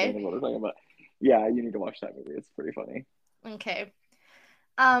same vein Okay. of what we're talking about. Yeah, you need to watch that movie. It's pretty funny. Okay.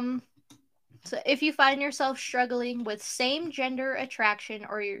 Um so if you find yourself struggling with same gender attraction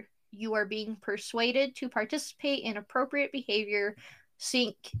or you are being persuaded to participate in appropriate behavior,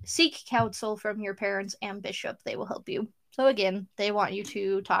 seek counsel from your parents and bishop. They will help you. So again, they want you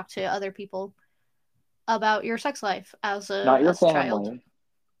to talk to other people about your sex life Not your as a child. family.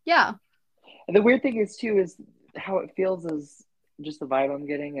 Yeah. And the weird thing is too is how it feels is just the vibe I'm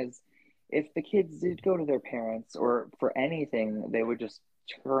getting is if the kids did go to their parents or for anything, they would just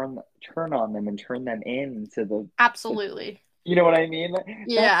turn on them and turn them into the Absolutely. you know what I mean?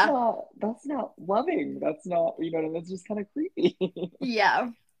 Yeah. That's not loving. That's not you know what I mean? That's just kind of creepy. Yeah.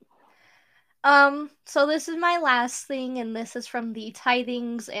 So this is my last thing, and this is from the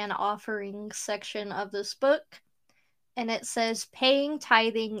tithings and offerings section of this book. And it says, paying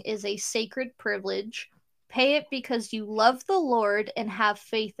tithing is a sacred privilege. Pay it because you love the Lord and have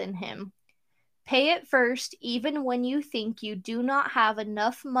faith in Him. Pay it first, even when you think you do not have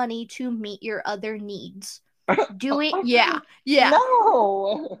enough money to meet your other needs. Yeah.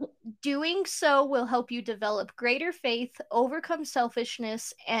 No. Doing so will help you develop greater faith, overcome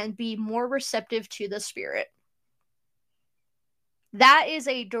selfishness, and be more receptive to the Spirit. That is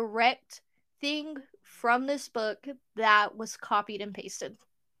a direct thing from this book that was copied and pasted.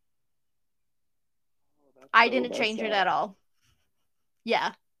 That's I so didn't messed change it at up. all.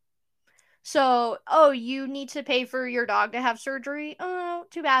 Yeah. So, oh, you need to pay for your dog to have surgery? Oh,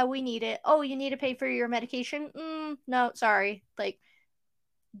 too bad. We need it. Oh, you need to pay for your medication? No, sorry. Like,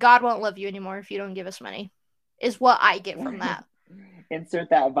 God won't love you anymore if you don't give us money, is what I get from that.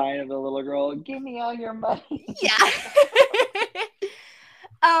 Insert that vine of the little girl. Give me all your money. Yeah.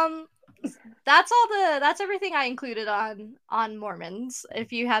 um, that's everything I included on Mormons.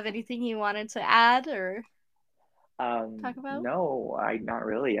 If you have anything you wanted to add or talk about. No, I not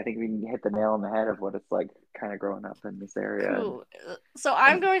really. I think we hit the nail on the head of what it's like kind of growing up in this area Cool. So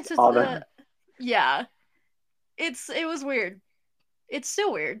I'm and going to all the yeah. It was weird. It's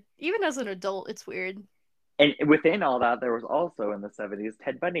still weird. Even as an adult, it's weird. and within all that there was also in the 70s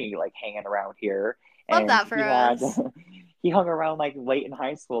Ted Bundy like hanging around here Love and that for us. he hung around like late in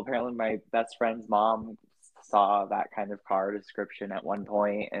high school. Apparently my best friend's mom saw that kind of car description at one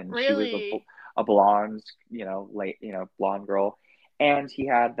point and she was Really? a blonde, blonde girl. And he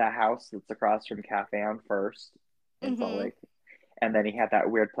had the house that's across from Cafe on First in Salt Mhm. Lake. And then he had that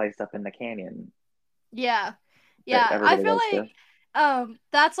weird place up in the canyon Yeah. that Yeah, I everybody feel goes to. like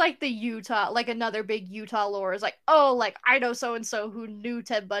that's like the Utah, like another big Utah lore is like, oh, like I know so and so who knew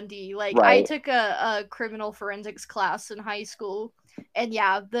Ted Bundy. Like I Right. took a criminal forensics class in high school, and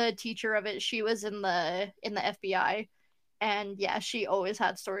yeah, the teacher of it, she was in the FBI. And yeah, she always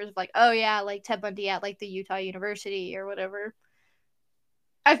had stories of like, oh yeah, like Ted Bundy at like the Utah University or whatever.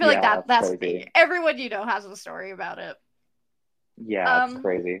 I feel like Yeah, that's that's crazy. everyone you know has a story about it. Yeah, it's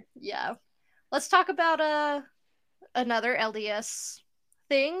crazy. Yeah. Let's talk about another LDS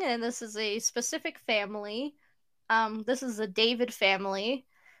thing, and this is a specific family. This is the David family.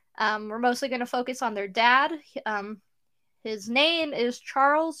 We're mostly going to focus on their dad. His name is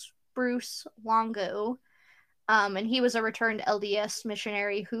Charles Bruce Longo. And he was a returned LDS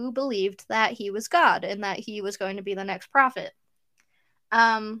missionary who believed that he was God and that he was going to be the next prophet.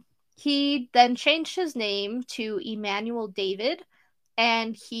 He then changed his name to Emmanuel David,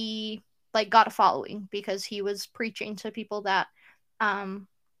 and he like got a following because he was preaching to people that um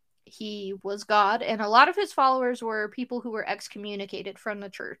he was God, and a lot of his followers were people who were excommunicated from the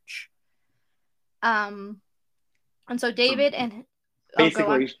church. Um, and so So David and oh, go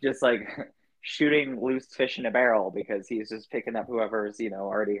basically on. just like shooting loose fish in a barrel because he's just picking up whoever's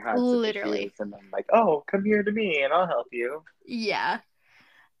already had some issues Literally, and then like, oh, come here to me and I'll help you. yeah.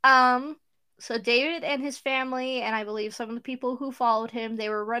 Um, so David and his family, and I believe some of the people who followed him, they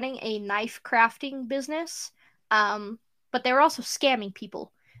were running a knife crafting business. Um, but they were also scamming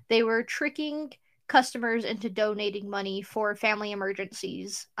people. They were tricking customers into donating money for family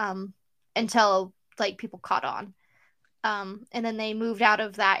emergencies, until like people caught on. And then they moved out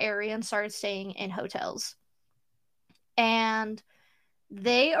of that area and started staying in hotels. And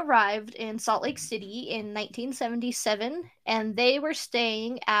they arrived in Salt Lake City in 1977, and they were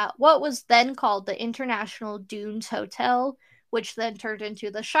staying at what was then called the International Dunes Hotel, which then turned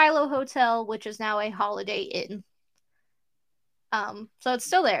into the Shiloh Hotel, which is now a Holiday Inn. So it's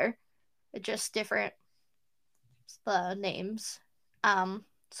still there, it's just different names.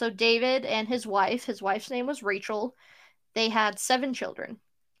 So David and his wife's name was Rachel. They had 7 children,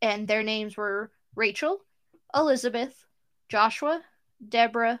 and their names were Rachel, Elizabeth, Joshua,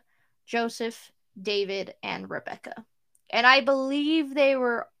 Deborah, Joseph, David, and Rebecca. And I believe they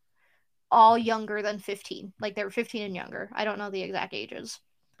were all younger than 15. Like they were 15 and younger. I don't know the exact ages.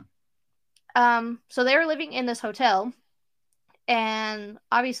 So they were living in this hotel, and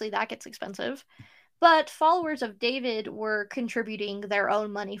obviously that gets expensive. But followers of David were contributing their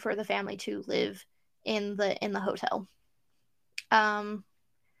own money for the family to live in the hotel. Um,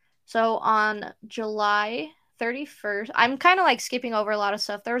 So on July 31st, I'm kind of like skipping over a lot of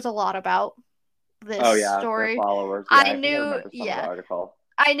stuff. There was a lot about this Oh yeah, the story. followers. Yeah, I I think I knew, remember some of the yeah, article.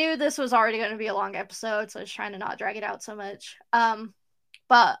 I knew this was already going to be a long episode, so I was trying to not drag it out so much.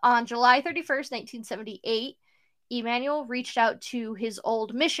 But on July 31st, 1978, Emmanuel reached out to his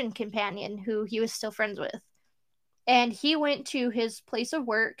old mission companion, who he was still friends with. And he went to his place of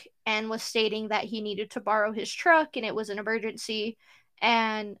work and was stating that he needed to borrow his truck and it was an emergency.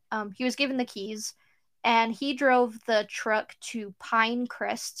 And he was given the keys, and he drove the truck to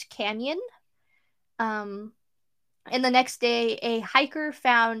Pinecrest Canyon. Um, and the next day, a hiker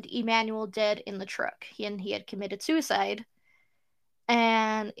found Emmanuel dead in the truck, and he had committed suicide.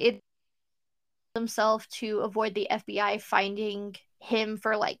 And it himself to avoid the FBI finding him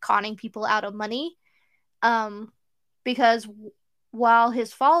for like conning people out of money. Um, because while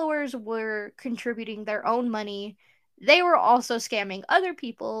his followers were contributing their own money, they were also scamming other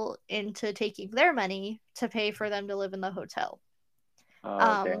people into taking their money to pay for them to live in the hotel.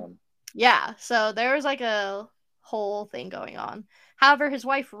 Oh Um, damn. yeah, so there was like a whole thing going on. However, his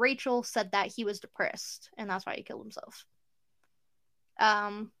wife Rachel said that he was depressed, and that's why he killed himself.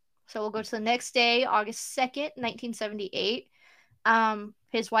 Um, so we'll go to the next day, August 2nd, 1978.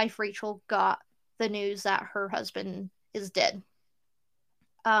 His wife Rachel got the news that her husband is dead.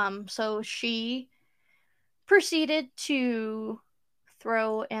 So she proceeded to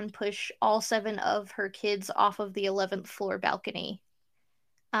throw and push all 7 of her kids off of the 11th floor balcony.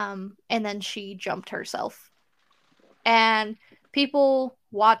 And then she jumped herself. And people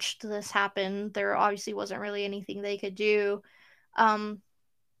watched this happen. There obviously wasn't really anything they could do. Um,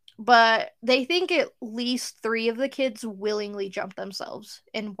 but they think at least 3 of the kids willingly jumped themselves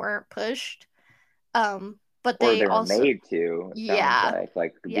and weren't pushed. But Or they they were also, made to, it sounds yeah,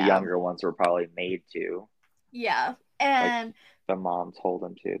 like the yeah, younger ones were probably made to. yeah. Like And the mom told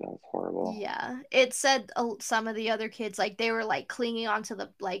them to. That was horrible. yeah, it said some of the other kids like they were like clinging onto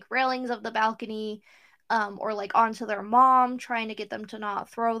the like railings of the balcony, or like onto their mom trying to get them to not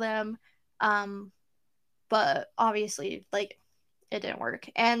throw them. Um, but obviously, like it didn't work.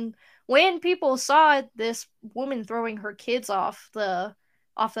 And when people saw this woman throwing her kids off the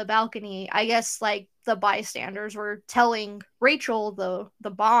balcony, I guess like the bystanders were telling Rachel the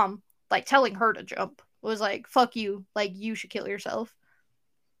bomb, like telling her to jump. It was like fuck you, like you should kill yourself,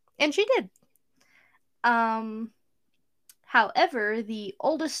 and she did. Um, However, the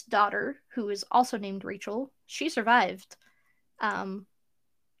oldest daughter, who is also named Rachel, she survived. Um,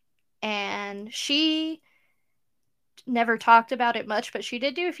 and she never talked about it much, but she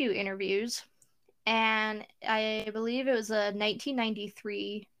did do a few interviews. And I believe it was a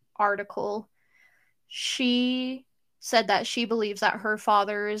 1993 article. She said that she believes that her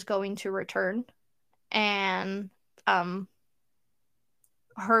father is going to return, and um,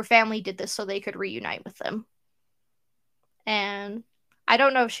 her family did this so they could reunite with them. And I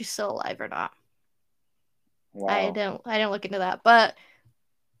don't know if she's still alive or not. I Wow. don't I didn't look into that. But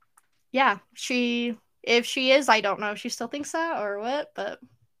yeah, she if she is, I don't know if she still thinks that or what, but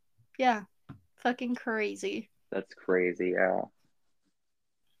yeah, fucking crazy. That's crazy. Yeah.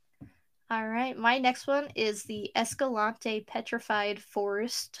 All right, my next one is the Escalante Petrified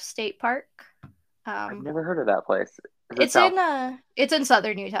Forest State Park. I've Um never heard of that place. Is it South? it's in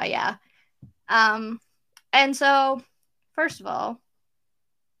southern Utah, yeah. Um and so first of all,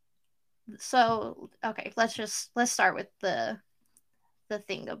 so okay, let's start with the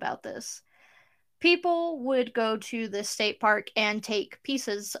thing about this. People would go to the state park and take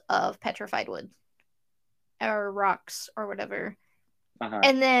pieces of petrified wood or rocks or whatever. Uh-huh.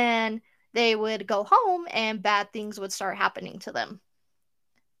 And then they would go home and bad things would start happening to them.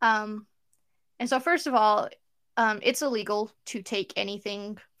 Um, and so, first of all, it's illegal to take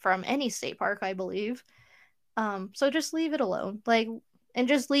anything from any state park, I believe. So just leave it alone. Like, and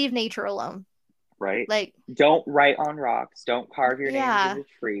just leave nature alone. Right? Like, Don't write on rocks. Don't carve your names yeah, into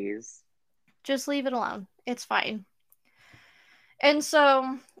trees. just leave it alone. It's fine. And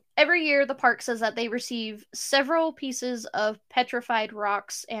so every year, the park says that they receive several pieces of petrified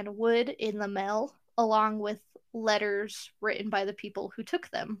rocks and wood in the mail, along with letters written by the people who took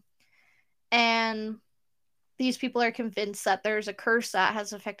them. And these people are convinced that there's a curse that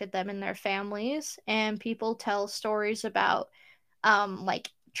has affected them and their families. And people tell stories about, like,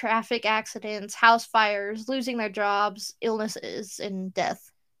 traffic accidents, house fires, losing their jobs, illnesses, and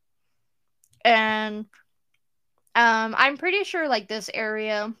death. And I'm pretty sure like this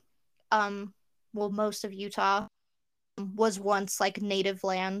area, um, well, most of Utah was once like native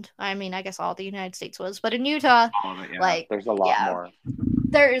land. I mean, I guess all the United States was, but in Utah, All of it, yeah. like, There's a lot yeah, more.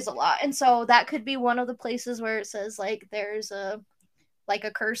 there is a lot, and so that could be one of the places where it says like there's a like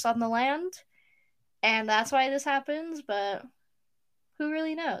a curse on the land, and that's why this happens. But who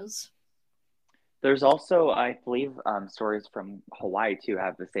really knows? There's also, I believe, stories from Hawaii too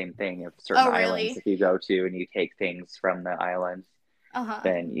have the same thing. If certain Oh, islands, really? if you go to and you take things from the islands, Uh huh.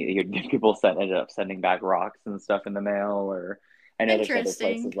 then people ended up sending back rocks and stuff in the mail. Or I know there's other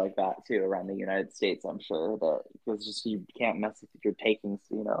Interesting. places like that too around the United States. I'm sure that because just you can't mess with your takings.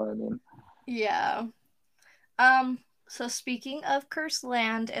 You know what I mean? Yeah. So speaking of cursed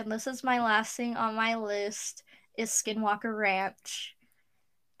land, and this is my last thing on my list, is Skinwalker Ranch.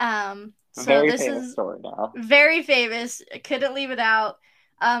 So Very this famous is story now. very famous. Couldn't leave it out.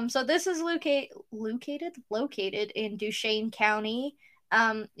 So this is located in Duchesne County.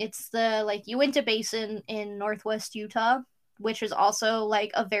 It's the like Uinta Basin in northwest Utah, which is also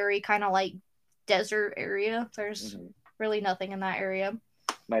like a very kind of like desert area. There's Hmm. really nothing in that area.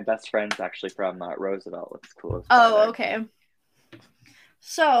 My best friend's actually from Roosevelt, which is close by Oh, there. okay.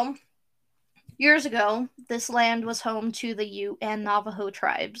 So years ago, this land was home to the Ute and Navajo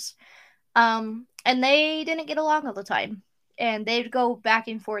tribes. And they didn't get along all the time. And they'd go back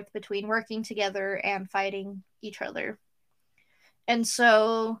and forth between working together and fighting each other. And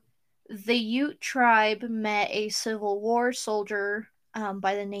so the Ute tribe met a Civil War soldier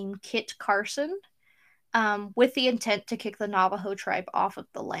by the name Kit Carson with the intent to kick the Navajo tribe off of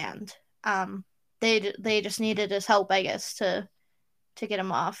the land. They just needed his help, I guess, to get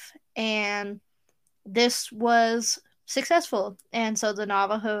him off. And this was successful. And so the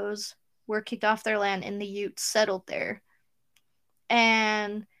Navajos were kicked off their land and the Utes settled there.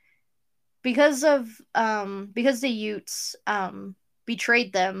 And because the Utes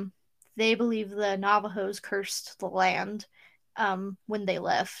betrayed them, they believe the Navajos cursed the land when they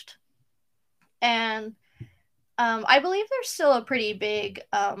left. And I believe there's still a pretty big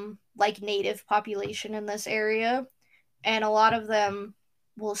like native population in this area, and a lot of them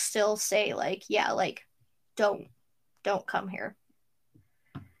will still say like, yeah, like don't don't come here.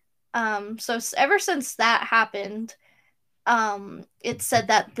 So ever since that happened, it's said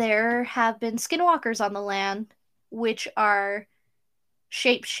that there have been skinwalkers on the land, which are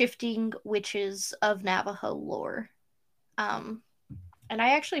shape shifting witches of Navajo lore. Um, and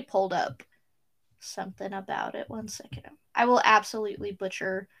I actually pulled up something about it. One second. I will absolutely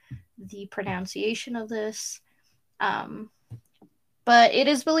butcher the pronunciation of this. Um, but it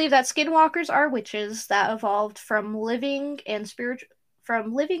is believed that skinwalkers are witches that evolved from living as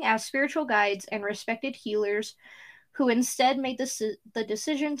spiritual guides and respected healers who instead made the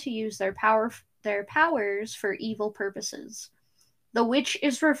decision to use their powers for evil purposes. The witch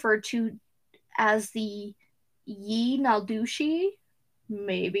is referred to as the Yi Naldushi,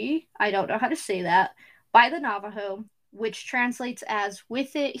 maybe, I don't know how to say that, by the Navajo, which translates as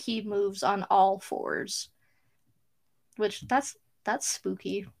with it he moves on all fours. Which that's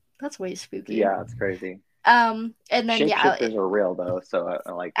spooky. That's way spooky. Yeah, it's crazy. And then yeah, Shapeshifters are real though, so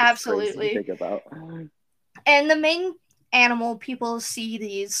like it's crazy to absolutely. think about. And the main animal people see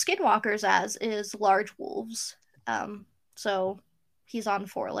these skinwalkers as is large wolves. So he's on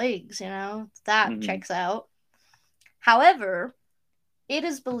four legs, that Hmm. checks out. However, it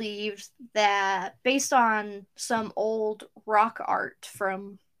is believed that based on some old rock art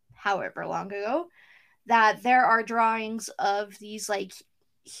from however long ago, that there are drawings of these like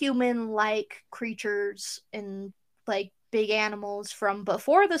human like creatures and like big animals from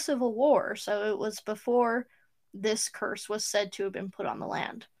before the Civil War. So it was before this curse was said to have been put on the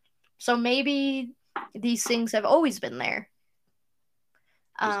land. So maybe these things have always been there.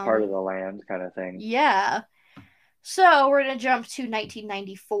 Just part of the land kind of thing. Yeah. So we're gonna jump to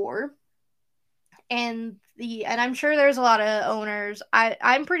 1994. And I'm sure there's a lot of owners.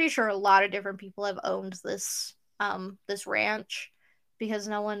 I'm pretty sure a lot of different people have owned this ranch because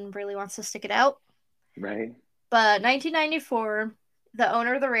no one really wants to stick it out. Right. But 1994, the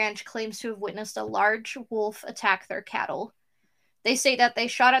owner of the ranch claims to have witnessed a large wolf attack their cattle. They say that they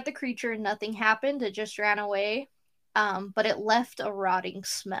shot at the creature and nothing happened. It just ran away. But it left a rotting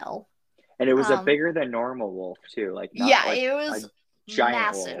smell. And it was a bigger than normal wolf too, like not yeah, like it was a giant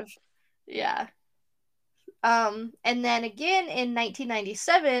massive. wolf. Yeah. And then again in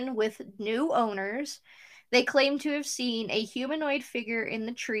 1997, with new owners, they claim to have seen a humanoid figure in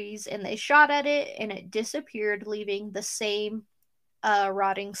the trees, and they shot at it, and it disappeared, leaving the same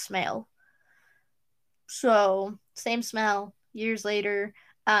rotting smell. So, same smell. Years later,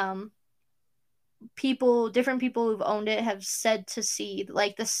 different people who've owned it have said to see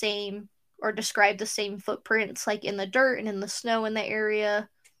like the same or describe the same footprints, like in the dirt and in the snow in the area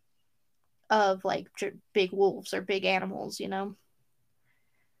of like big wolves or big animals, you know.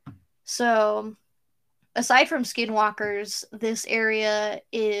 So, aside from skinwalkers, this area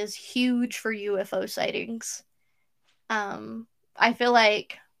is huge for UFO sightings. I feel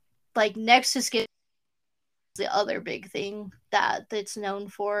like next to skin, the other big thing that it's known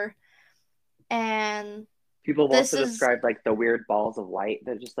for, and people have also described like the weird balls of light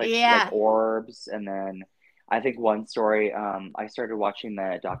that just like orbs, and then I think one story, I started watching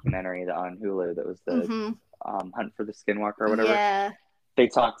the documentary on Hulu that was the Hunt for the Skinwalker or whatever. Yeah. They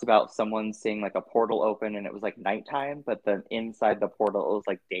talked about someone seeing like a portal open and it was like nighttime, but then inside the portal it was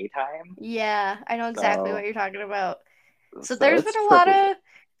like daytime. Yeah, I know exactly what you're talking about. So there's been a lot of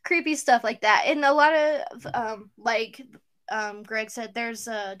creepy stuff like that, and a lot of Greg said, there's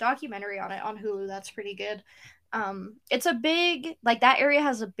a documentary on it on Hulu that's pretty good. It's a big, like, that area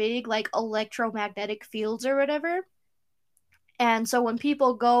has a big like electromagnetic fields or whatever, and so when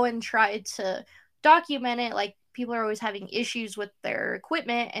people go and try to document it, like, people are always having issues with their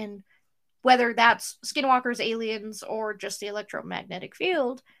equipment, and whether that's skinwalkers, aliens, or just the electromagnetic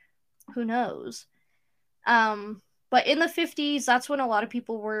field, who knows. But in the 50s, that's when a lot of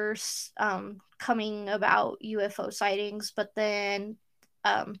people were coming about UFO sightings. But then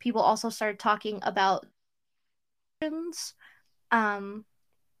people also started talking about and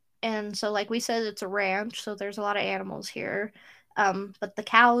so, like we said, it's a ranch, so there's a lot of animals here. But the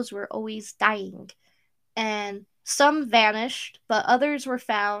cows were always dying, and some vanished, but others were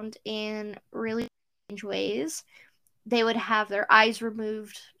found in really strange ways. They would have their eyes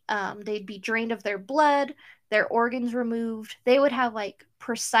removed. They'd be drained of their blood, their organs removed. They would have like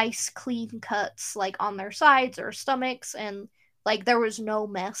precise, clean cuts, like on their sides or stomachs, and like there was no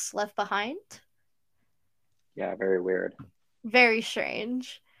mess left behind. Yeah, very weird. Very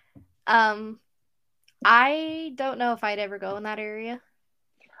strange. I don't know if I'd ever go in that area.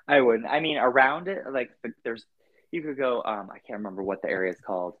 I wouldn't. I mean, around it, like you could go. I can't remember what the area is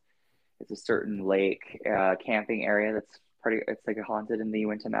called. It's a certain lake camping area that's it's like haunted in the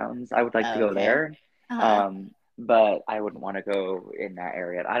Uinta Mountains. I would like to go there. But I wouldn't want to go in that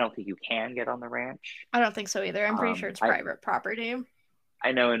area. I don't think you can get on the ranch. I don't think so either. I'm pretty sure it's private property.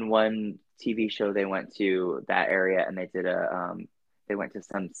 I know in one TV show they went to that area and they went to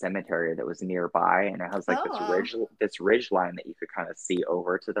some cemetery that was nearby, and it has like this ridge line that you could kind of see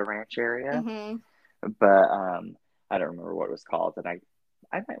over to the ranch area. But I don't remember what it was called, and I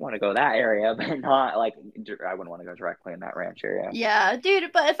might want to go that area, but not like I wouldn't want to go directly in that ranch area. Yeah,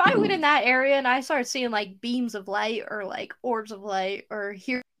 dude, but if I went in that area and I started seeing like beams of light or like orbs of light or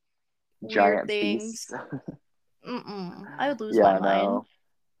hear giant weird things, I would lose my mind. No.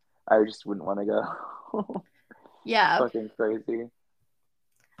 I just wouldn't want to go. Yeah. Fucking crazy.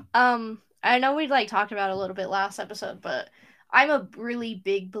 I know we like talked about it a little bit last episode, but I'm a really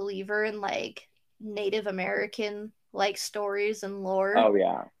big believer in like Native American like stories and lore. Oh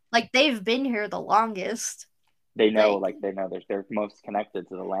yeah. Like they've been here the longest. They know they're most connected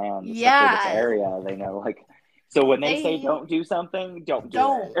to the land, especially this area. They know so when they say don't do something, don't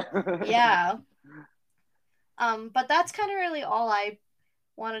do it. Yeah. But that's kind of really all I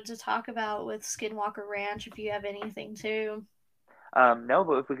wanted to talk about with Skinwalker Ranch. If you have anything too. No,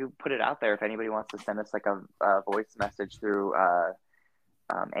 but if we could put it out there, if anybody wants to send us like a voice message through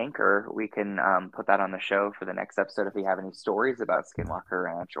Anchor, we can put that on the show for the next episode if you have any stories about Skinwalker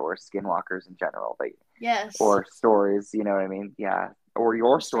Ranch or skinwalkers in general. But yes, or stories, you know what I mean? Yeah, or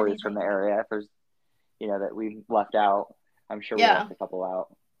your stories from the area. If there's, that we left out, I'm sure we left a couple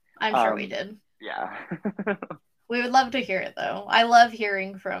out. I'm sure we did. Yeah. We would love to hear it though. I love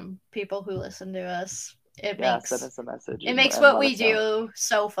hearing from people who listen to us. It Yeah, makes send us a message it makes and what let we us know. do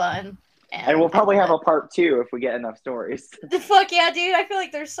so fun. And we'll And I probably love have it. a part 2 if we get enough stories. The fuck yeah, dude. I feel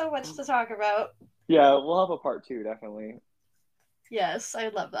like there's so much to talk about. Yeah, we'll have a part 2, definitely. Yes, I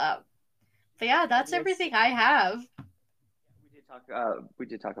love that. But yeah, that's Yes. everything I have. We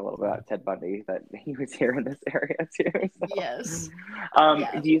did talk a little bit about Ted Bundy, that he was here in this area too. So. Yes.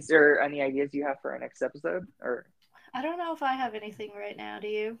 Yeah. Is there any ideas you have for our next episode? Or I don't know if I have anything right now, do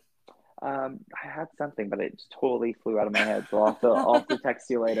you? I had something, but it just totally flew out of my head. So I'll have to text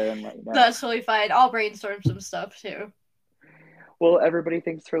you later and let you know. That's totally fine. I'll brainstorm some stuff too. Well, everybody,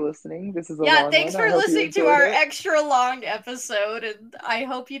 thanks for listening. This is a Yeah, long thanks one. for I hope you listening to enjoyed our it. extra long episode, and I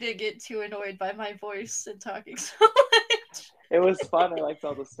hope you didn't get too annoyed by my voice and talking so much. It was fun. I liked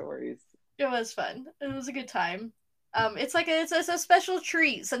all the stories. It was fun. It was a good time. It's like it's a special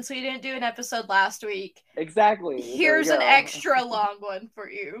treat since we didn't do an episode last week. Exactly. There we Here's an go. extra long one for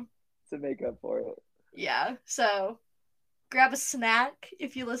you. To make up for it. Yeah, so grab a snack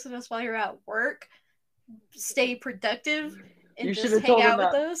if you listen to us while you're at work. Stay productive and You should just have hang told them out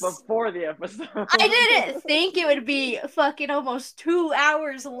with that us. before the episode. I didn't think it would be fucking almost 2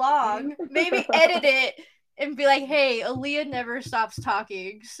 hours long. Maybe edit it and be like, hey, Aaliyah never stops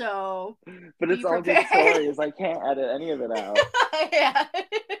talking, so But be it's all prepared. good stories. I can't edit any of it out. Yeah.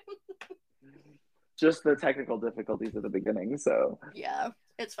 Just the technical difficulties at the beginning. So Yeah,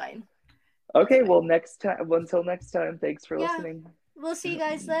 it's fine. okay, It's fine. well, until next time, thanks for Yeah. listening. We'll see you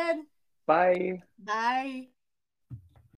guys then. Bye. Bye.